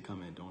that say they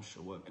come in and don't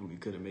show up, and we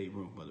could have made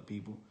room for other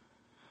people.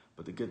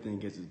 But the good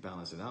thing is it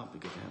balances it out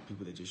because we have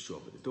people that just show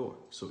up at the door.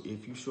 So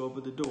if you show up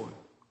at the door,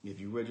 if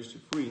you register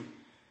free,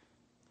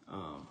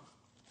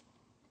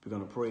 we're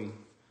going to pray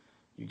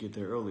you get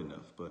there early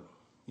enough. But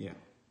yeah.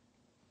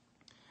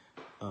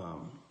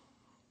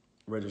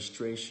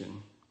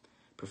 Registration,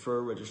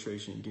 preferred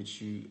registration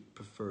gets you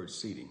preferred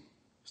seating.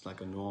 It's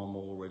like a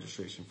normal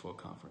registration for a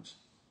conference.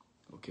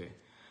 Okay.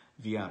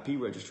 VIP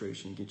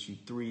registration gets you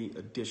 3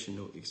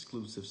 additional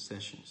exclusive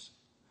sessions.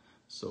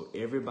 So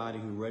everybody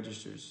who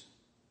registers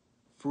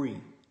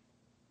free,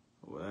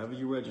 whatever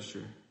you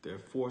register, there are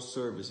 4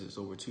 services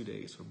over 2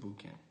 days for boot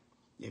camp.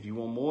 If you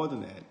want more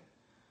than that,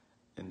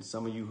 and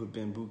some of you who've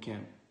been boot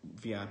camp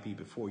VIP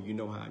before, you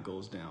know how it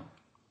goes down.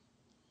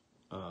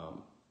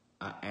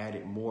 I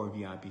added more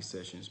VIP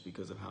sessions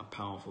because of how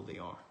powerful they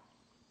are.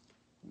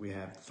 We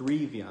have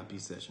 3 VIP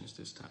sessions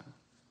this time.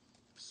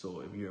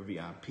 So if you're a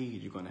VIP,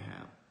 you're going to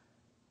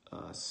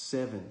have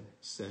 7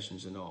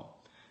 sessions in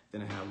all.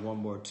 Then I have one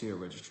more tier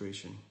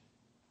registration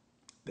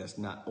that's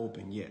not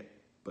open yet,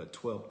 but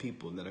 12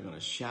 people that are going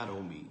to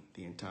shadow me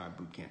the entire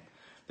boot camp.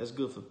 That's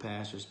good for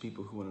pastors,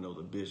 people who want to know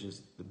the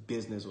business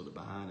or the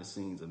behind the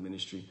scenes of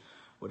ministry,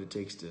 what it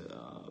takes to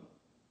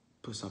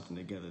put something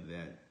together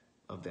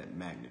of that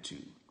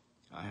magnitude.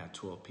 I have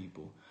 12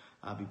 people.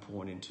 I'll be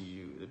pouring into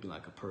you. It'll be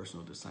like a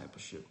personal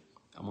discipleship.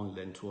 I'm only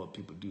letting 12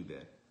 people do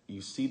that.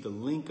 You see the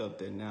link up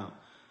there now,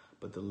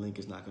 but the link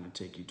is not going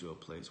to take you to a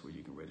place where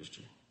you can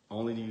register.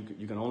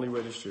 You can only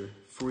register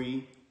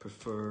free,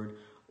 preferred,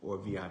 or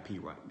VIP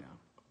right now.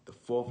 The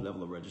 4th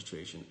level of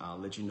registration, I'll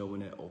let you know when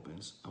that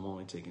opens. I'm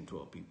only taking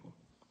 12 people.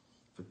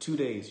 For 2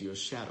 days, you'll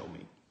shadow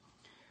me.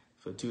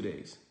 For 2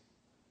 days.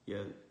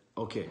 Yeah,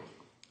 okay.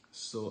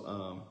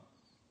 So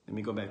let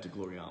me go back to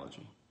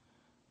Gloriology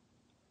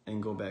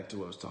and go back to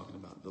what I was talking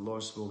about. The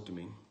Lord spoke to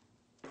me.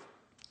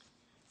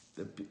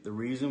 The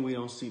reason we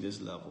don't see this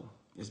level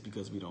is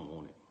because we don't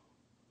want it.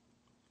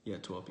 Yeah,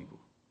 12 people.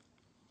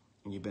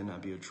 And you better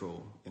not be a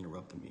troll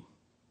interrupting me.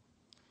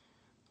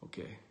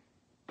 Okay?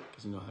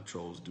 Because you know how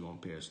trolls do on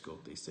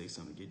Periscope. They say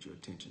something to get your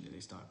attention, and they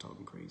start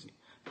talking crazy.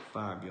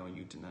 Fire be on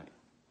you tonight.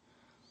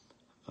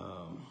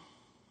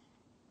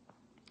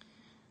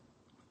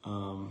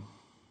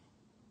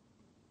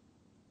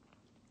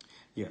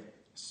 Yeah,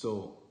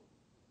 so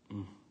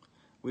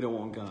we don't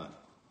want God.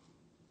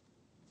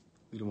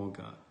 We don't want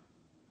God.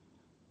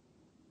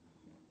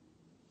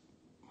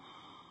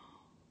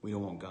 We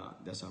don't want God.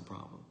 That's our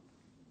problem.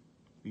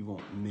 We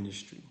want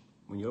ministry.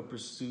 When your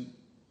pursuit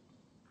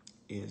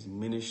is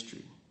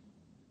ministry,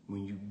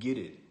 when you get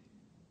it,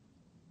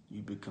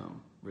 you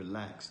become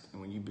relaxed.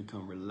 And when you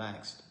become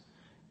relaxed,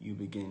 you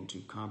begin to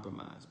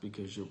compromise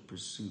because your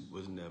pursuit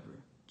was never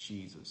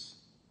Jesus.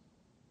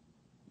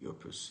 Your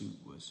pursuit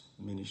was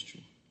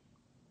ministry.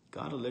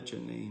 God will let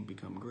your name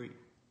become great.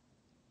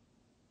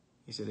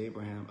 He said,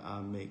 Abraham,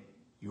 I'll make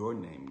your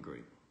name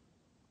great.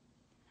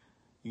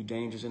 You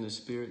dangerous in the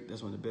spirit?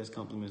 That's one of the best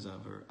compliments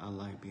I've heard. I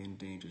like being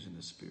dangerous in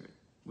the spirit.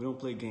 We don't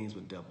play games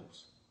with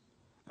devils.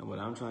 And what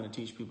I'm trying to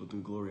teach people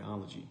through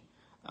Gloriology,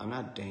 I'm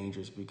not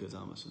dangerous because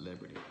I'm a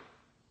celebrity.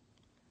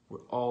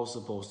 We're all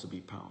supposed to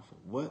be powerful.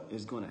 What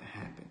is going to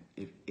happen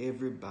if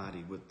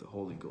everybody with the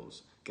Holy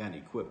Ghost got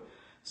equipped?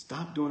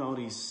 Stop doing all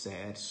these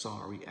sad,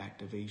 sorry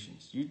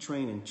activations. You're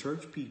training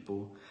church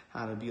people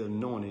how to be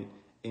anointed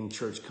in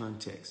church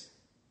context.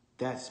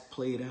 That's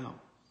played out.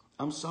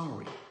 I'm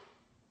sorry.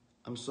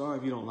 I'm sorry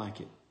if you don't like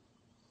it.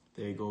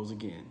 There it goes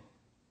again.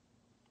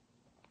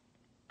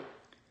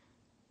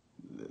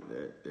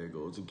 There it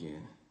goes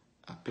again.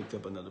 I picked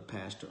up another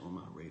pastor on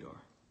my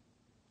radar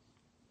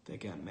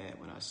that got mad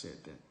when I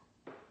said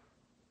that.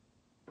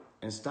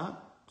 And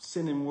stop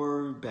sending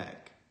word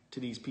back to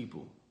these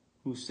people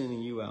who's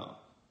sending you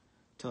out,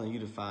 telling you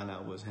to find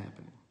out what's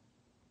happening.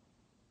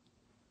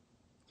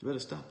 You better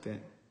stop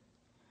that.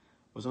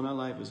 What's on our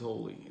life is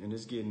holy, and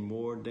it's getting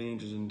more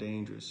dangerous and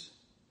dangerous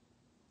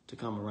to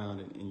come around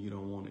it, and you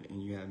don't want it,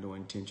 and you have no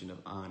intention of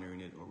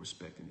honoring it or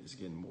respecting it. It's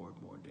getting more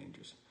and more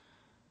dangerous.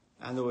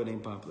 I know it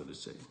ain't popular to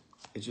say.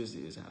 It just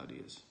is how it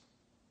is.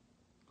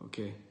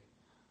 Okay?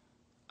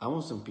 I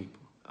want some people.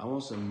 I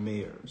want some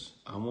mayors.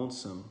 I want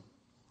some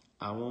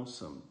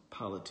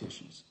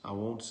politicians.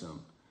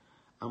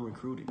 I'm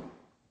recruiting.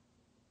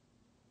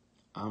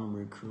 I'm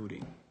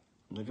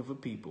looking for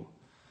people.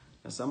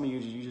 Now, some of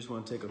you just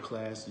want to take a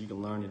class so you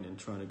can learn it and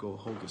try to go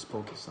hocus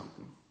pocus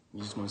something. You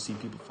just want to see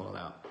people fall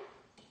out.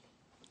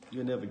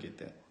 You'll never get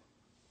that.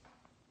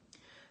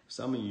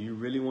 Some of you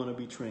really want to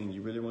be trained.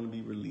 You really want to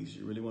be released.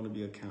 You really want to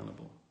be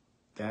accountable.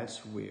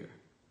 That's where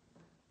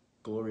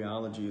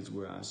Gloriology is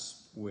where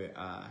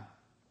I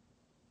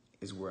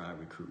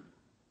recruit.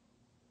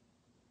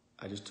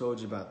 I just told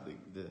you about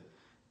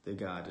the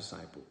guy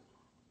disciple.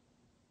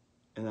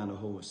 And now the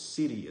whole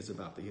city is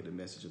about to hear the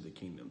message of the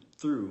kingdom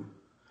through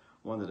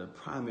one of the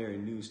primary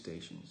news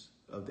stations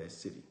of that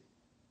city.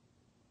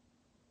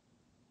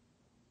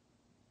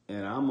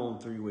 And I'm on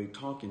three-way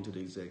talking to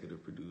the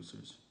executive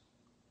producers,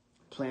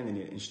 planning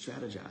it and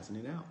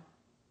strategizing it out.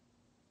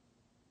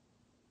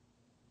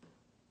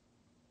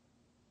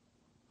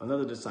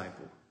 Another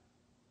disciple,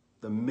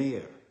 the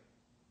mayor,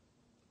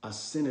 a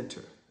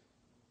senator,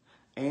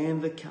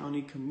 and the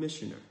county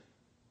commissioner.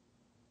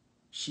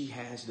 She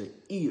has the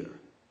ear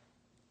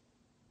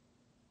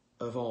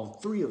of all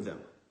three of them.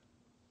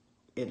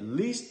 At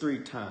least 3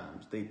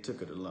 times they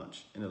took her to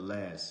lunch in the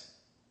last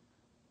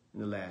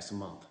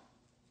month.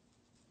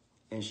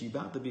 And she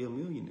about to be a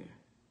millionaire.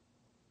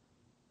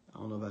 I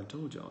don't know if I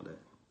told y'all that.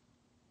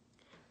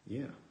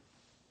 Yeah.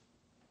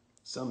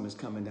 Something is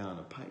coming down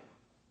the pipe.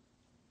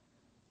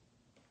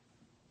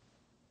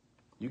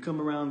 You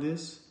come around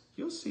this,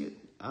 you'll see it.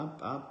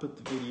 I'll put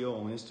the video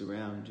on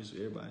Instagram just so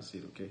everybody see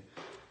it, okay?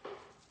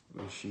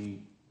 When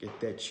she get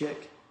that check,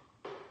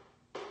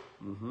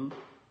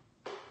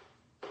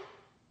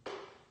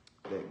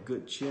 that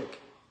good check,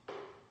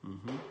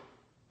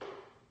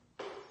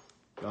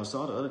 Y'all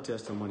saw the other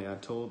testimony I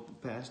told the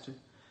pastor.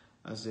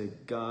 I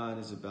said, God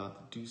is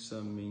about to do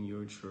something in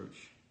your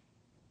church,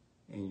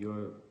 and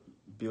your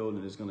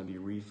building is going to be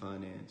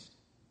refinanced.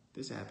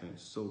 This happened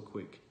so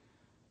quick.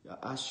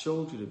 I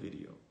showed you the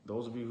video.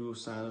 Those of you who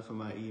signed up for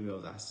my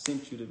emails, I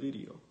sent you the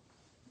video.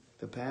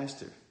 The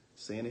pastor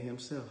saying it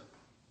himself.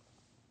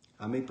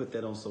 I may put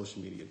that on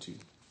social media too,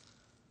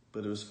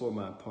 but it was for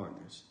my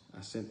partners.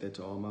 I sent that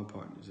to all my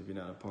partners. If you're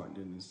not a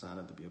partner, then sign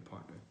up to be a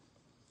partner.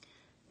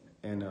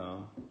 And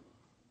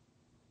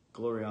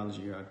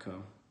Gloriology, here I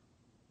come.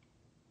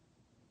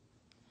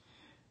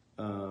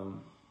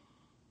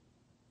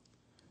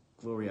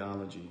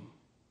 Gloriology.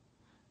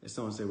 If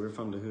someone said, we're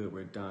from the hood,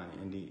 we're dying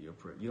and need your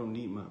prayer. You don't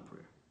need my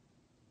prayer.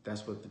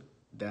 That's what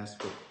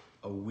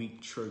a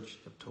weak church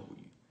have told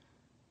you.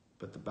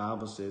 But the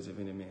Bible says, if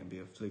any man be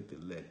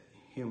afflicted, let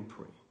him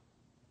pray.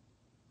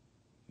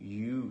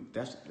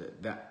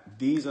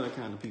 These are the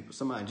kind of people.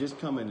 Somebody just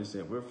come in and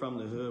said, we're from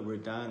the hood, we're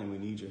dying and we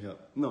need your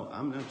help. No,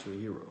 I'm not your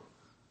hero.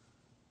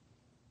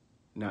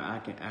 Now I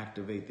can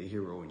activate the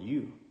hero in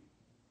you.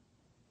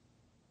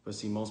 But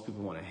see, most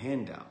people want a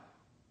handout.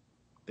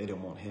 They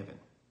don't want heaven.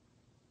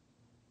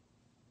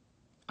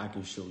 I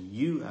can show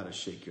you how to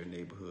shake your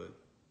neighborhood.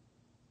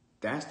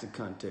 That's the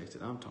context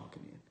that I'm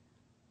talking in.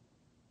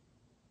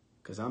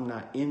 Because I'm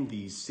not in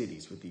these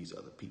cities with these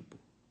other people.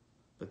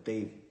 But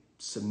they've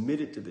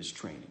submitted to this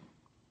training.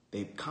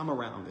 They've come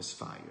around this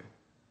fire.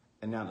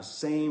 And now the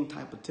same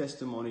type of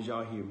testimonies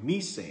y'all hear me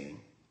saying,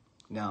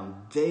 now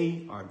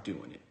they are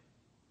doing it.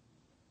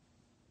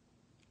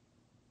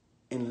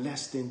 In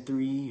less than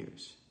 3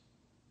 years,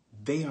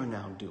 they are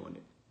now doing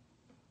it.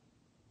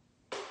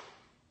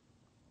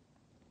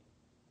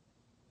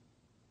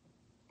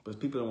 But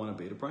people don't want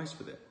to pay the price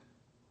for that.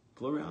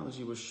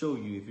 Gloriology will show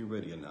you if you're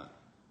ready or not.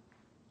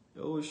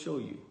 It always show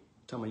you.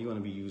 Tell me you want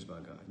to be used by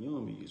God. You don't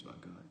want to be used by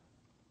God.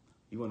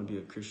 You want to be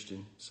a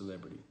Christian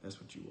celebrity.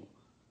 That's what you want.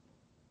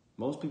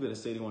 Most people that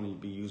say they want to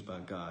be used by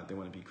God, they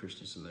want to be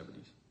Christian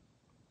celebrities.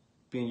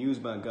 Being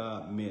used by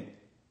God meant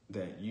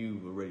that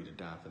you were ready to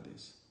die for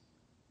this.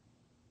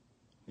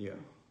 Yeah.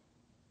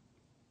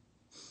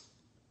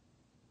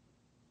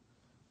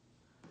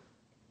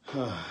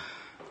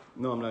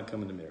 No, I'm not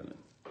coming to Maryland.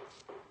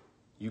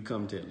 You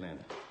come to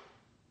Atlanta.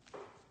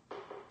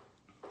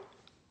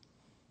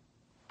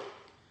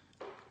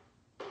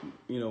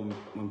 You know,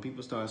 when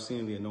people start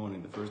seeing the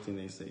anointing, the first thing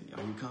they say,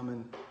 are you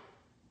coming?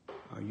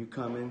 Are you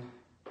coming?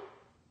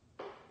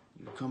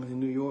 You're coming to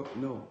New York?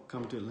 No,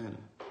 come to Atlanta.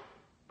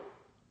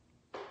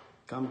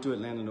 Come to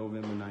Atlanta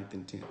November 9th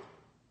and 10th.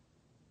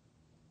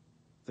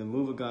 The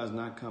move of God is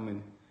not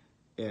coming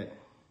at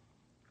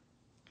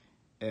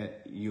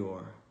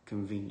your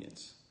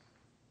convenience.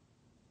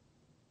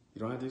 You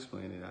don't have to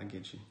explain it. I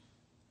get you.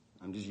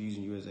 I'm just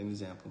using you as an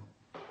example.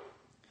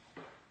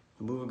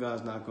 The move of God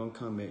is not going to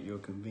come at your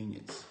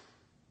convenience.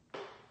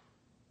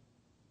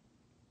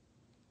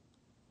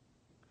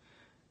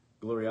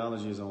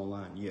 Gloriology is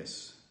online,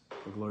 yes.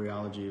 The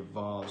Gloriology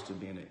evolves to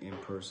being an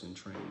in-person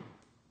training.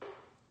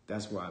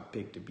 That's where I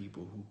pick the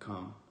people who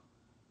come,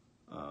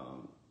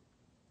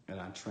 and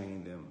I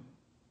train them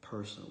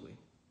personally.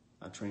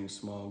 I train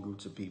small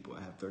groups of people.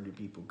 I have 30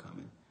 people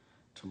coming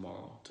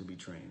tomorrow to be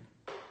trained,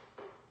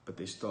 but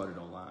they started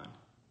online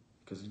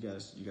because we got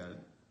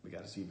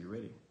to see if you're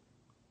ready.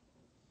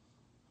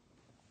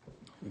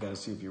 We got to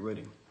see if you're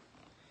ready.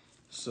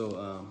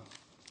 So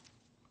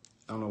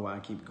I don't know why I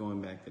keep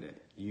going back to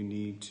that.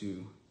 You're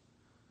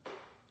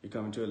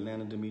coming to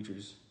Atlanta,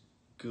 Demetrius?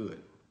 Good.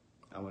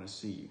 I want to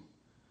see you.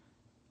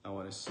 I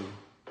want to see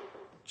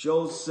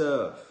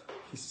Joseph.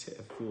 He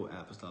said full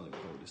apostolic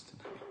boldness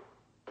tonight.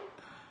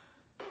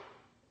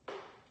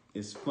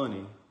 It's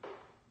funny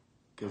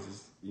because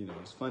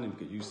it's funny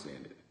because you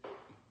saying it,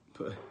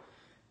 but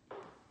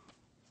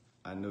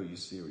I know you're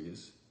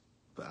serious.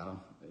 But I don't,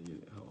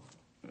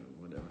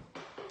 whatever.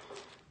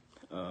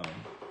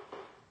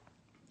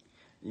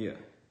 Yeah.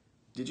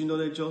 Did you know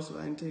that, Joseph?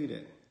 I didn't tell you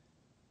that.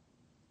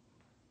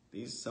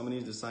 Some of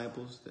these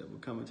disciples that were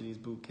coming to these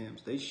boot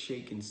camps, they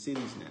shaking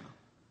cities now.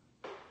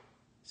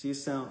 See,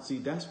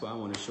 that's what I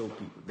want to show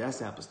people.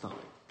 That's apostolic.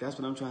 That's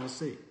what I'm trying to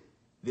say.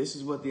 This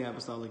is what the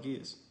apostolic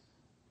is.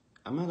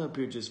 I'm not up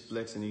here just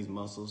flexing these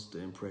muscles to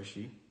impress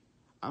you.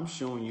 I'm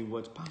showing you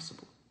what's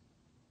possible.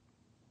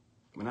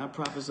 When I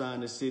prophesy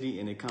in the city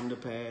and it come to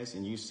pass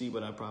and you see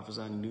what I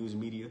prophesy in the news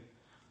media,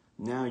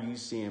 now you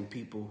seeing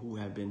people who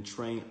have been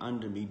trained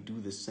under me do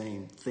the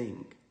same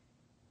thing.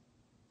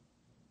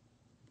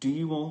 Do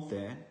you want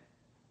that?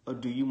 Or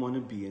do you want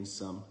to be in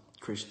some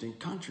Christian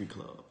country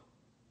club?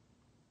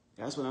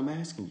 That's what I'm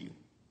asking you.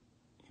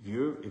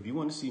 If you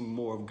want to see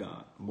more of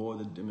God, more of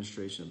the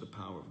demonstration of the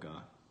power of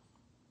God,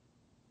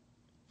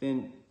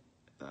 then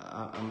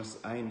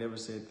I ain't never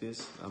said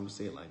this. I'm going to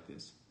say it like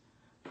this.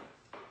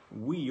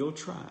 We, your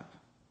tribe.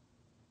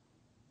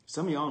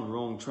 Some of y'all in the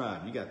wrong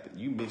tribe.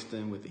 You mixed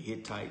in with the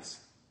Hittites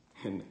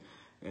and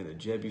the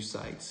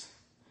Jebusites,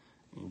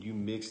 and you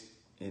mixed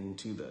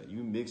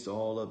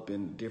all up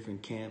in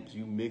different camps.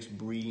 You mixed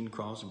breeding,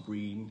 cross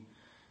breeding,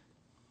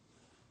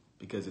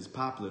 because it's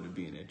popular to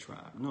be in that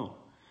tribe. No,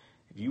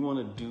 if you want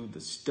to do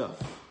the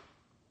stuff,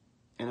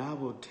 and I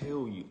will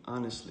tell you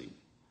honestly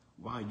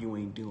why you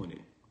ain't doing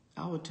it.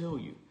 I will tell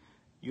you,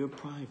 you're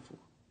prideful,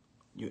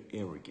 you're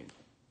arrogant,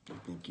 you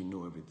think you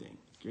know everything.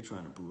 You're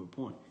trying to prove a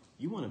point.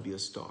 You want to be a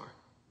star.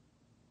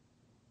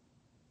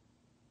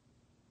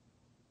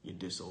 You're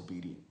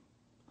disobedient.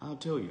 I'll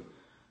tell you.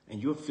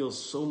 And you'll feel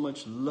so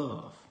much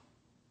love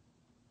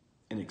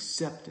and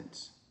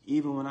acceptance,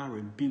 even when I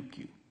rebuke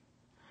you.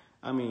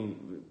 I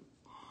mean,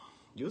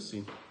 you'll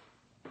see.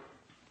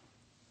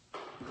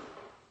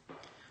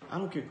 I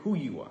don't care who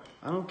you are.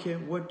 I don't care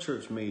what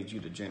church made you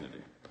the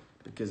janitor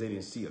because they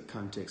didn't see a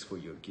context for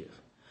your gift.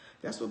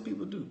 That's what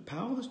people do.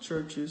 Powerless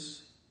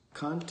churches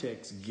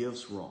context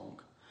gifts wrong.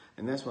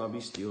 And that's why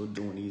we still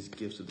doing these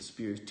gifts of the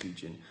Spirit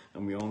teaching,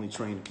 and we only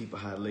train people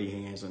how to lay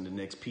hands on the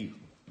next people.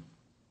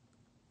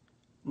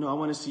 No, I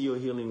want to see your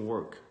healing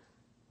work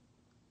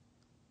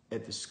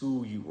at the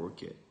school you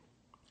work at.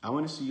 I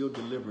want to see your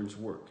deliverance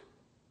work.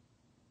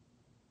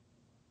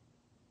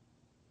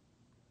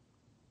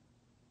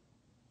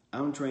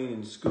 I'm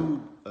training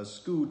a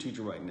school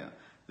teacher right now.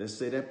 Let's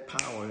say that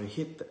power to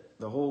hit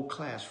the whole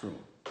classroom.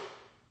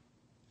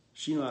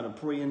 She know how to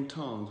pray in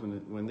tongues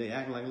when they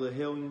act like little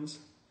hellions,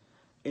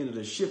 and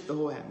it'll shift the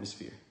whole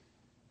atmosphere.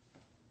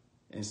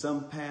 And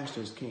some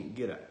pastors can't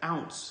get an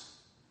ounce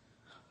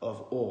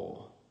of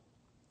oil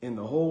in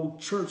the whole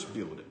church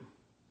building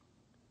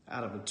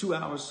out of a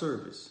 2-hour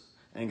service,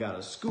 and got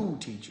a school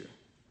teacher.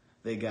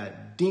 They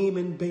got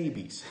demon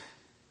babies.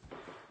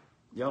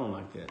 Y'all don't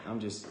like that.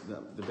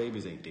 The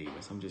babies ain't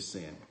demons. I'm just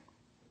saying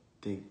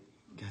they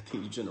got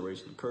these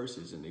generational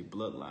curses in their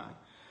bloodline,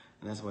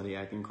 and that's why they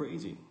acting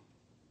crazy.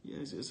 Yeah,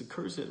 it's a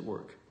curse at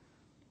work.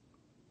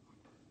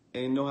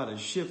 And know how to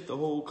shift the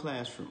whole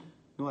classroom.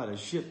 Know how to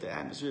shift the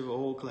atmosphere of a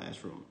whole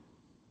classroom.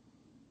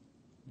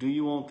 Do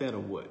you want that or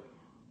what?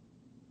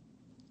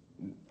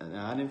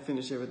 Now, I didn't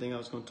finish everything I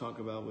was going to talk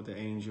about with the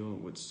angel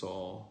and with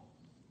Saul,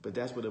 but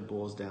that's what it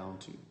boils down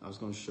to. I was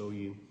going to show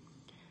you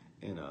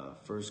in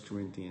 1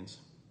 Corinthians.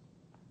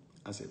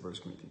 I said 1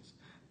 Corinthians.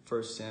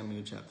 1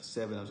 Samuel chapter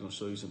 7. I was going to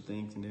show you some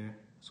things in there.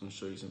 I was going to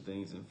show you some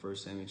things in 1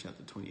 Samuel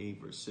chapter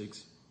 28, verse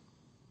 6.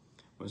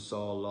 When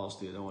Saul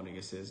lost the anointing,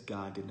 it says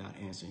God did not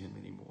answer him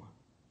anymore.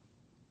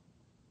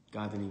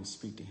 God didn't even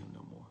speak to him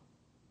no more.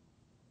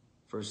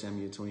 1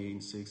 Samuel 28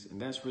 and 6.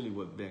 And that's really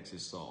what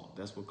vexes Saul.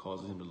 That's what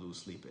causes him to lose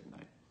sleep at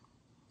night.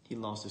 He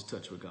lost his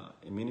touch with God.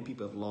 And many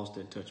people have lost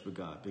their touch with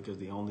God because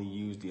they only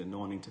used the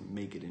anointing to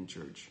make it in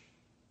church.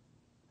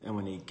 And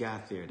when they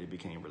got there, they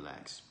became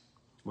relaxed.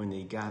 When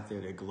they got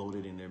there, they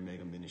gloated in their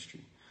mega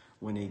ministry.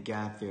 When they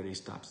got there, they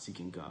stopped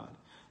seeking God.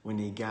 When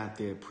they got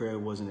there, prayer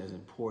wasn't as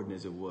important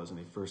as it was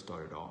when they first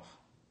started off.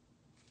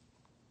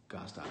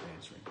 God stopped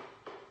answering.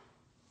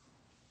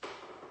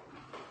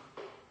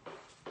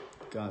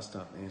 God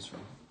stopped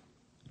answering.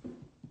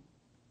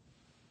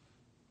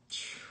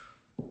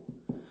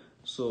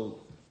 So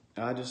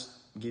I just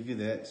give you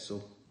that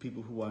so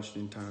people who watch the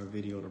entire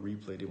video, the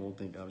replay, they won't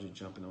think I was just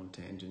jumping on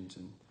tangents.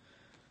 And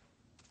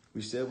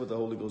we said what the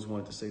Holy Ghost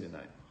wanted to say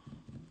tonight.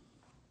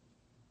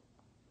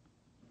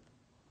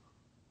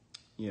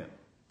 Yeah.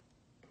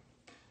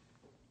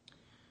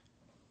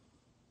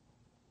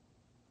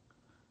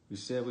 We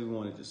said we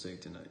wanted to say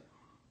tonight.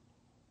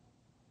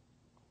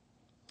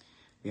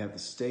 We have to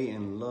stay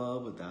in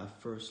love with our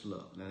first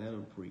love. Now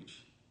that'll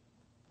preach.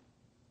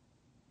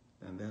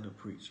 And that'll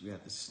preach. We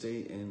have to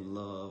stay in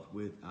love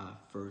with our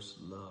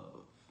first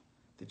love.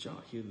 Did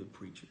y'all hear the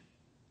preacher?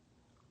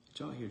 Did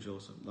y'all hear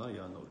Joseph? A lot of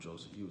y'all know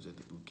Joseph. He was at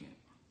the boot camp.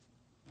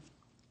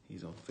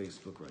 He's on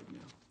Facebook right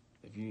now.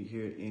 If you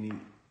hear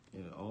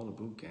all the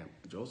boot camp,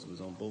 Joseph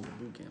was on both the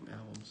boot camp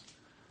albums.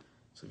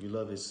 So if you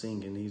love his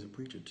singing, he's a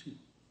preacher too.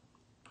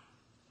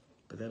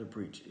 But that'll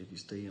preach if you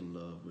stay in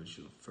love with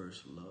your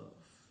first love.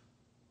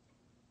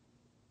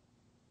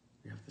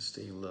 You have to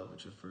stay in love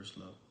with your first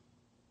love.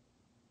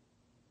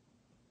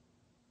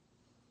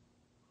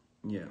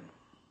 Yeah.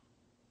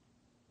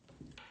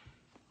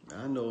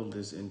 I know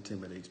this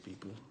intimidates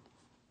people.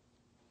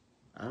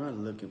 I'm not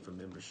looking for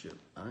membership.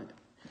 I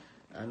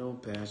know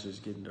pastors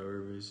get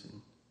nervous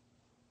and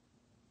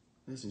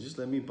listen, just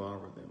let me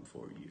borrow them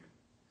for a year.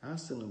 I'll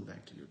send them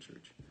back to your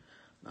church.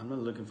 I'm not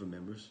looking for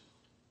members.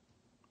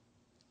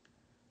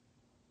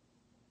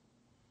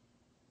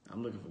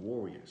 I'm looking for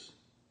warriors.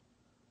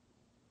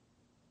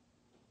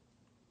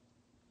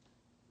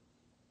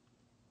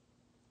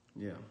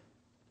 Yeah.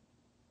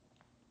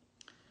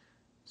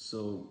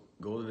 So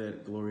go to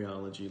that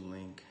Gloriology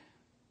link.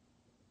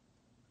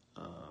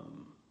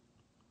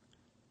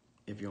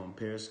 If you're on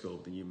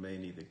Periscope, then you may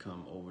need to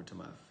come over to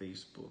my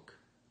Facebook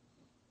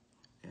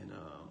and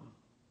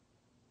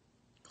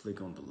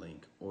click on the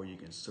link, or you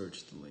can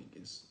search the link.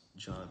 It's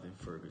Jonathan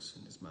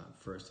Ferguson. It's my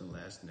first and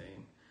last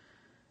name,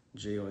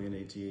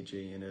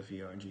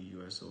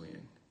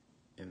 JONATHANFERGUSON,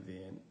 and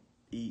then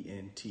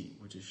ENT,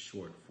 which is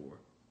short for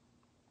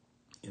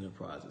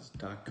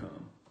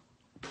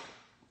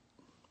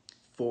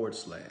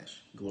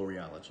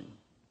enterprises.com/Gloriology.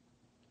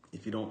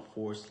 If you don't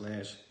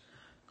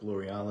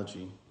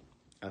 /Gloriology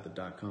at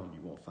the .com,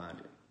 you won't find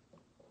it,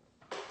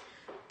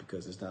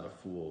 because it's not a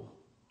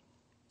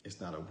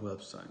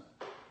website.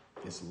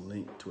 It's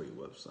linked to a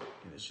website,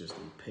 and it's just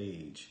a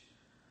page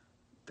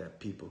that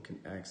people can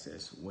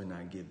access when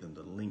I give them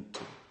the link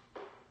to.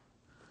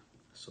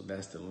 So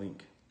that's the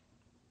link.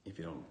 If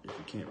you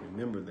can't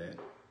remember that,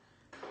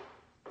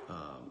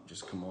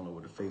 just come on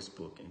over to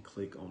Facebook and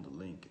click on the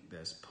link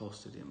that's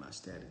posted in my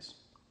status.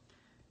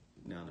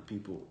 Now, the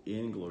people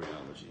in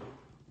Gloriology,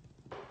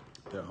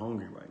 they're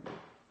hungry right now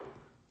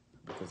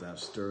because I've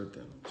stirred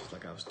them, just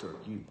like I've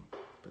stirred you.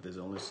 But there's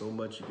only so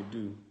much you can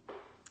do.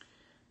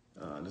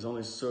 There's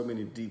only so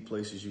many deep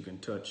places you can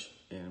touch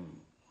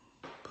in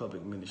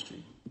public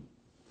ministry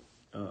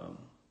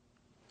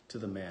to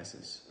the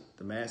masses.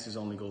 The masses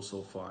only go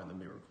so far in the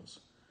miracles.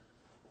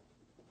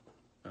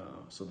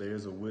 So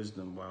there's a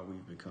wisdom why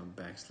we've become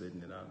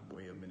backslidden in our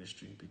way of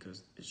ministry,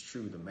 because it's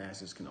true, the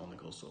masses can only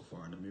go so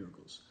far in the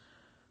miracles.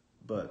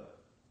 But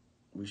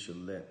we should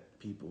let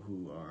people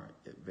who are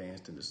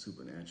advanced in the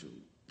supernatural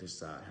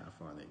decide how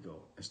far they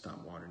go and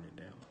stop watering it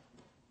down.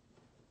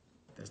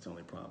 That's the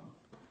only problem.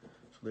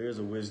 So there's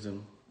a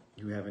wisdom.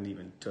 You haven't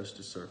even touched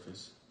the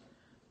surface.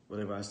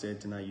 Whatever I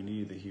said tonight, you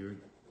needed to hear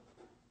it.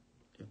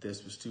 If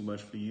this was too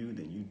much for you,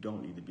 then you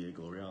don't need to be a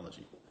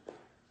Gloriology.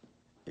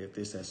 If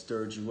this has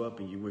stirred you up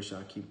and you wish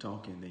I'd keep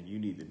talking, then you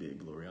need to be a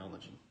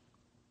Gloriology.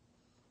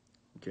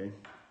 Okay?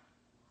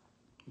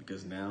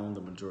 Because now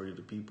the majority of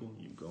the people,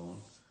 you've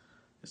gone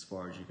as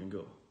far as you can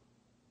go.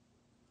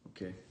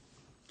 Okay?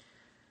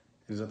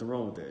 There's nothing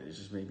wrong with that. It's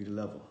just maybe the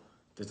level.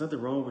 There's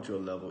nothing wrong with your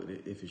level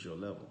if it's your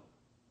level.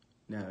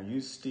 Now, you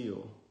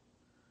still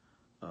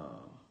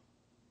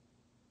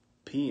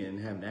peeing,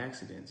 having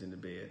accidents in the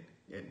bed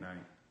at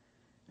night,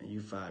 and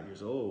you're 5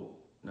 years old.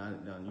 Now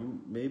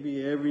you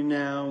maybe every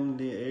now and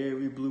then,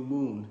 every blue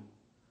moon,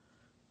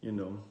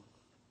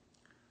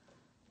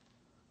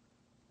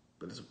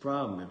 but it's a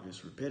problem if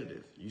it's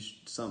repetitive. In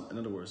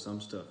other words,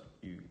 some stuff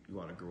you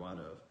want to grow out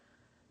of.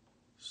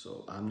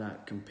 So I'm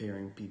not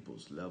comparing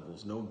people's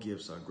levels. No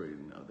gifts are greater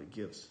than other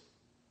gifts.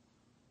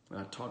 When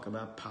I talk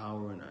about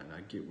power and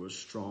I get real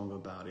strong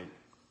about it,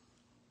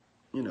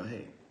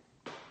 hey,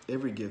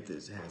 every gift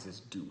has its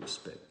due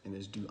respect and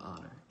its due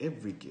honor.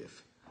 Every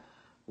gift.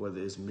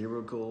 Whether it's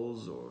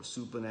miracles or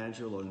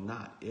supernatural or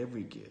not,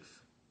 every gift.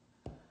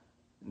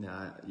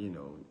 Now,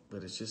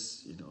 but it's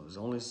just, there's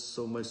only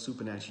so much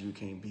supernatural you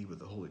can't be with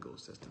the Holy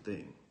Ghost. That's the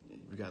thing.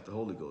 You got the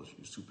Holy Ghost,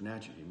 you're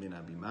supernatural. You may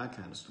not be my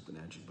kind of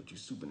supernatural, but you're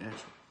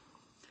supernatural.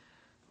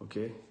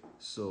 Okay?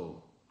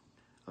 So,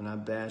 I'm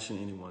not bashing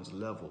anyone's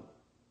level.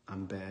 I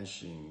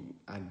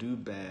do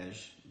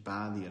bash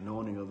by the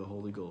anointing of the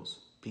Holy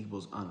Ghost,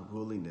 people's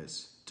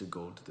unwillingness to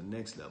go to the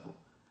next level.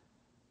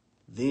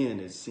 Then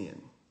it's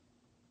sin.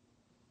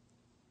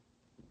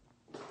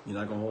 You're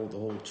not going to hold the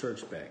whole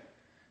church back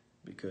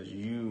because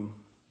you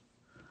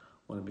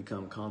want to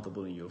become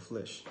comfortable in your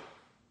flesh.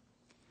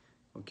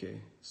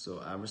 Okay, so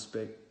I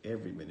respect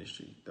every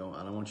ministry. I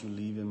don't want you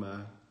leaving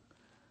my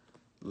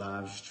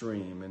live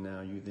stream, and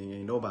now you think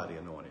ain't nobody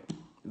anointed.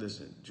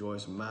 Listen,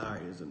 Joyce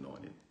Meyer is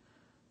anointed.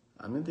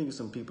 I'm thinking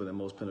some people that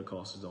most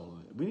Pentecostals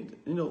don't. We need,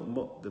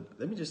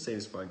 let me just say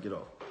this before I get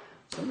off.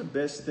 Some of the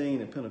best thing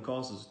that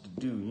Pentecostals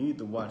do, you need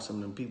to watch some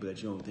of them people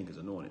that you don't think is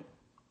anointed.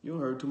 You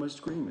don't heard too much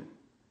screaming.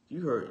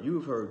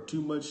 You've heard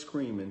too much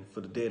screaming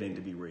for the dead ain't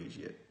to be raised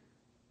yet.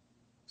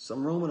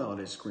 Something wrong with all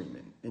that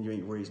screaming, and you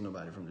ain't raised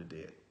nobody from the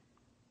dead.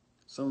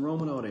 Something wrong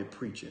with all that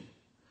preaching,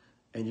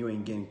 and you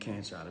ain't getting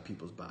cancer out of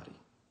people's body.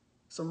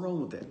 Something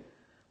wrong with that.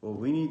 What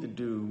we need to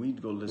do, we need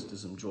to go listen to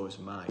some Joyce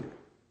Meyer,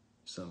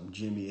 some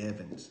Jimmy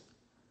Evans.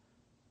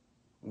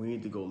 We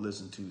need to go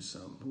listen to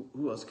some,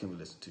 who else can we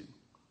listen to?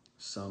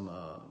 Some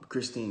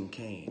Christine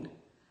Kane.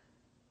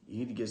 You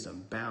need to get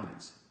some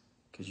balance,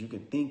 because you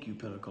can think you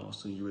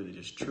Pentecostal, you're really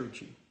just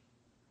churchy.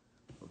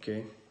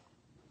 Okay?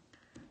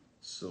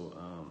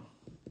 So,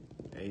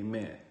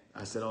 amen.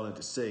 I said all that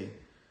to say,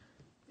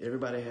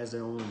 everybody has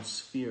their own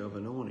sphere of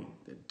anointing.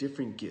 They're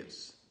different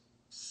gifts,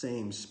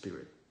 same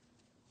spirit,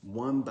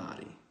 one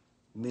body,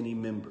 many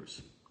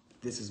members.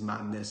 This is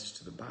my message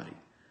to the body.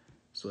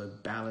 So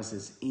it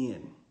balances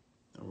in,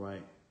 all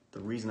right? The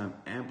reason I'm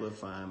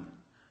amplifying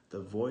the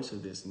voice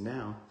of this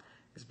now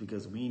is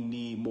because we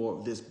need more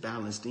of this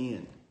balanced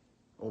in,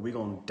 or we're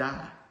going to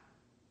die.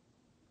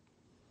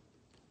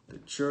 The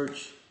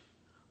church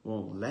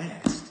won't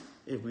last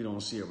if we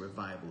don't see a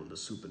revival of the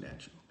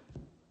supernatural.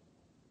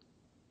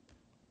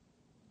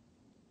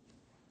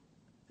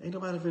 Ain't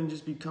nobody finna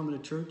just be coming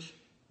to church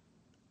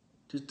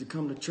just to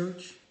come to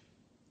church.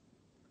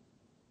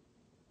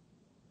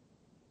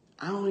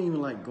 I don't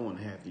even like going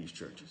to half these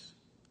churches.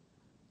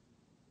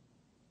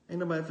 Ain't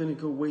nobody finna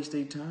go waste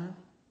their time.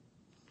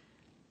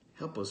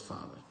 Help us,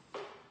 Father.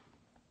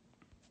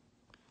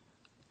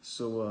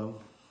 So,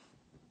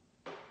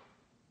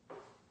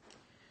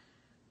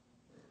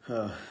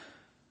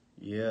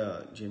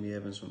 yeah, Jimmy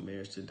Evans from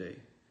Marriage Today.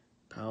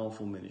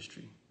 Powerful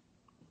ministry.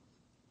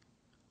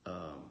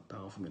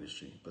 Powerful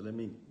ministry. But let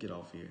me get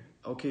off here.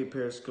 Okay,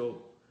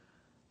 Periscope.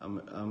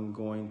 I'm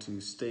going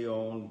to stay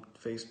on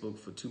Facebook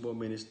for 2 more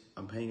minutes.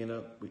 I'm hanging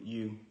up with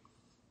you.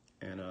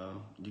 And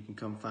you can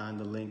come find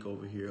the link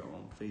over here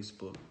on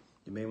Facebook.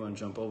 You may want to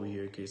jump over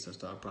here in case I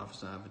start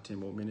prophesying for 10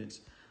 more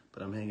minutes.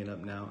 But I'm hanging up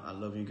now. I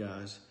love you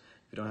guys.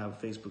 If you don't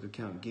have a Facebook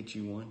account, get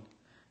you one.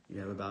 You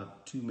have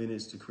about 2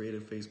 minutes to create a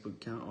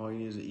Facebook account. All you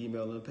need is an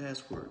email and a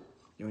password.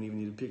 You don't even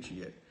need a picture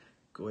yet.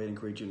 Go ahead and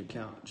create you an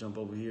account. Jump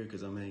over here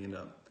because I'm hanging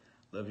up.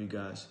 Love you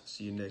guys.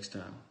 See you next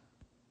time.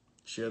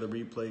 Share the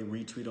replay.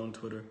 Retweet on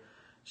Twitter.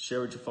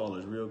 Share with your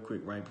followers real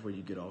quick right before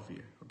you get off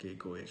here. Okay,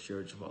 go ahead. Share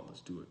with your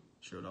followers. Do it.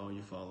 Share with all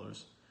your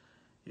followers.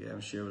 You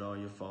haven't shared with all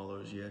your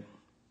followers yet.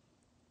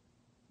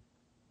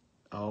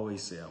 I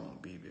always say I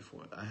won't be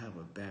before. I have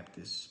a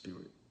Baptist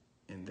spirit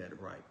in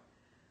that right.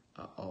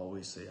 I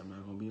always say I'm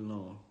not going to be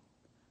alone.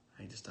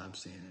 I need to stop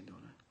saying it,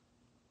 don't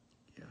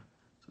I? Yeah.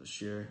 So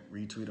share,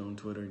 retweet on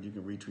Twitter. You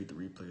can retweet the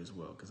replay as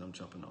well because I'm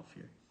jumping off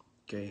here.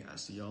 Okay, I'll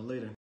see y'all later.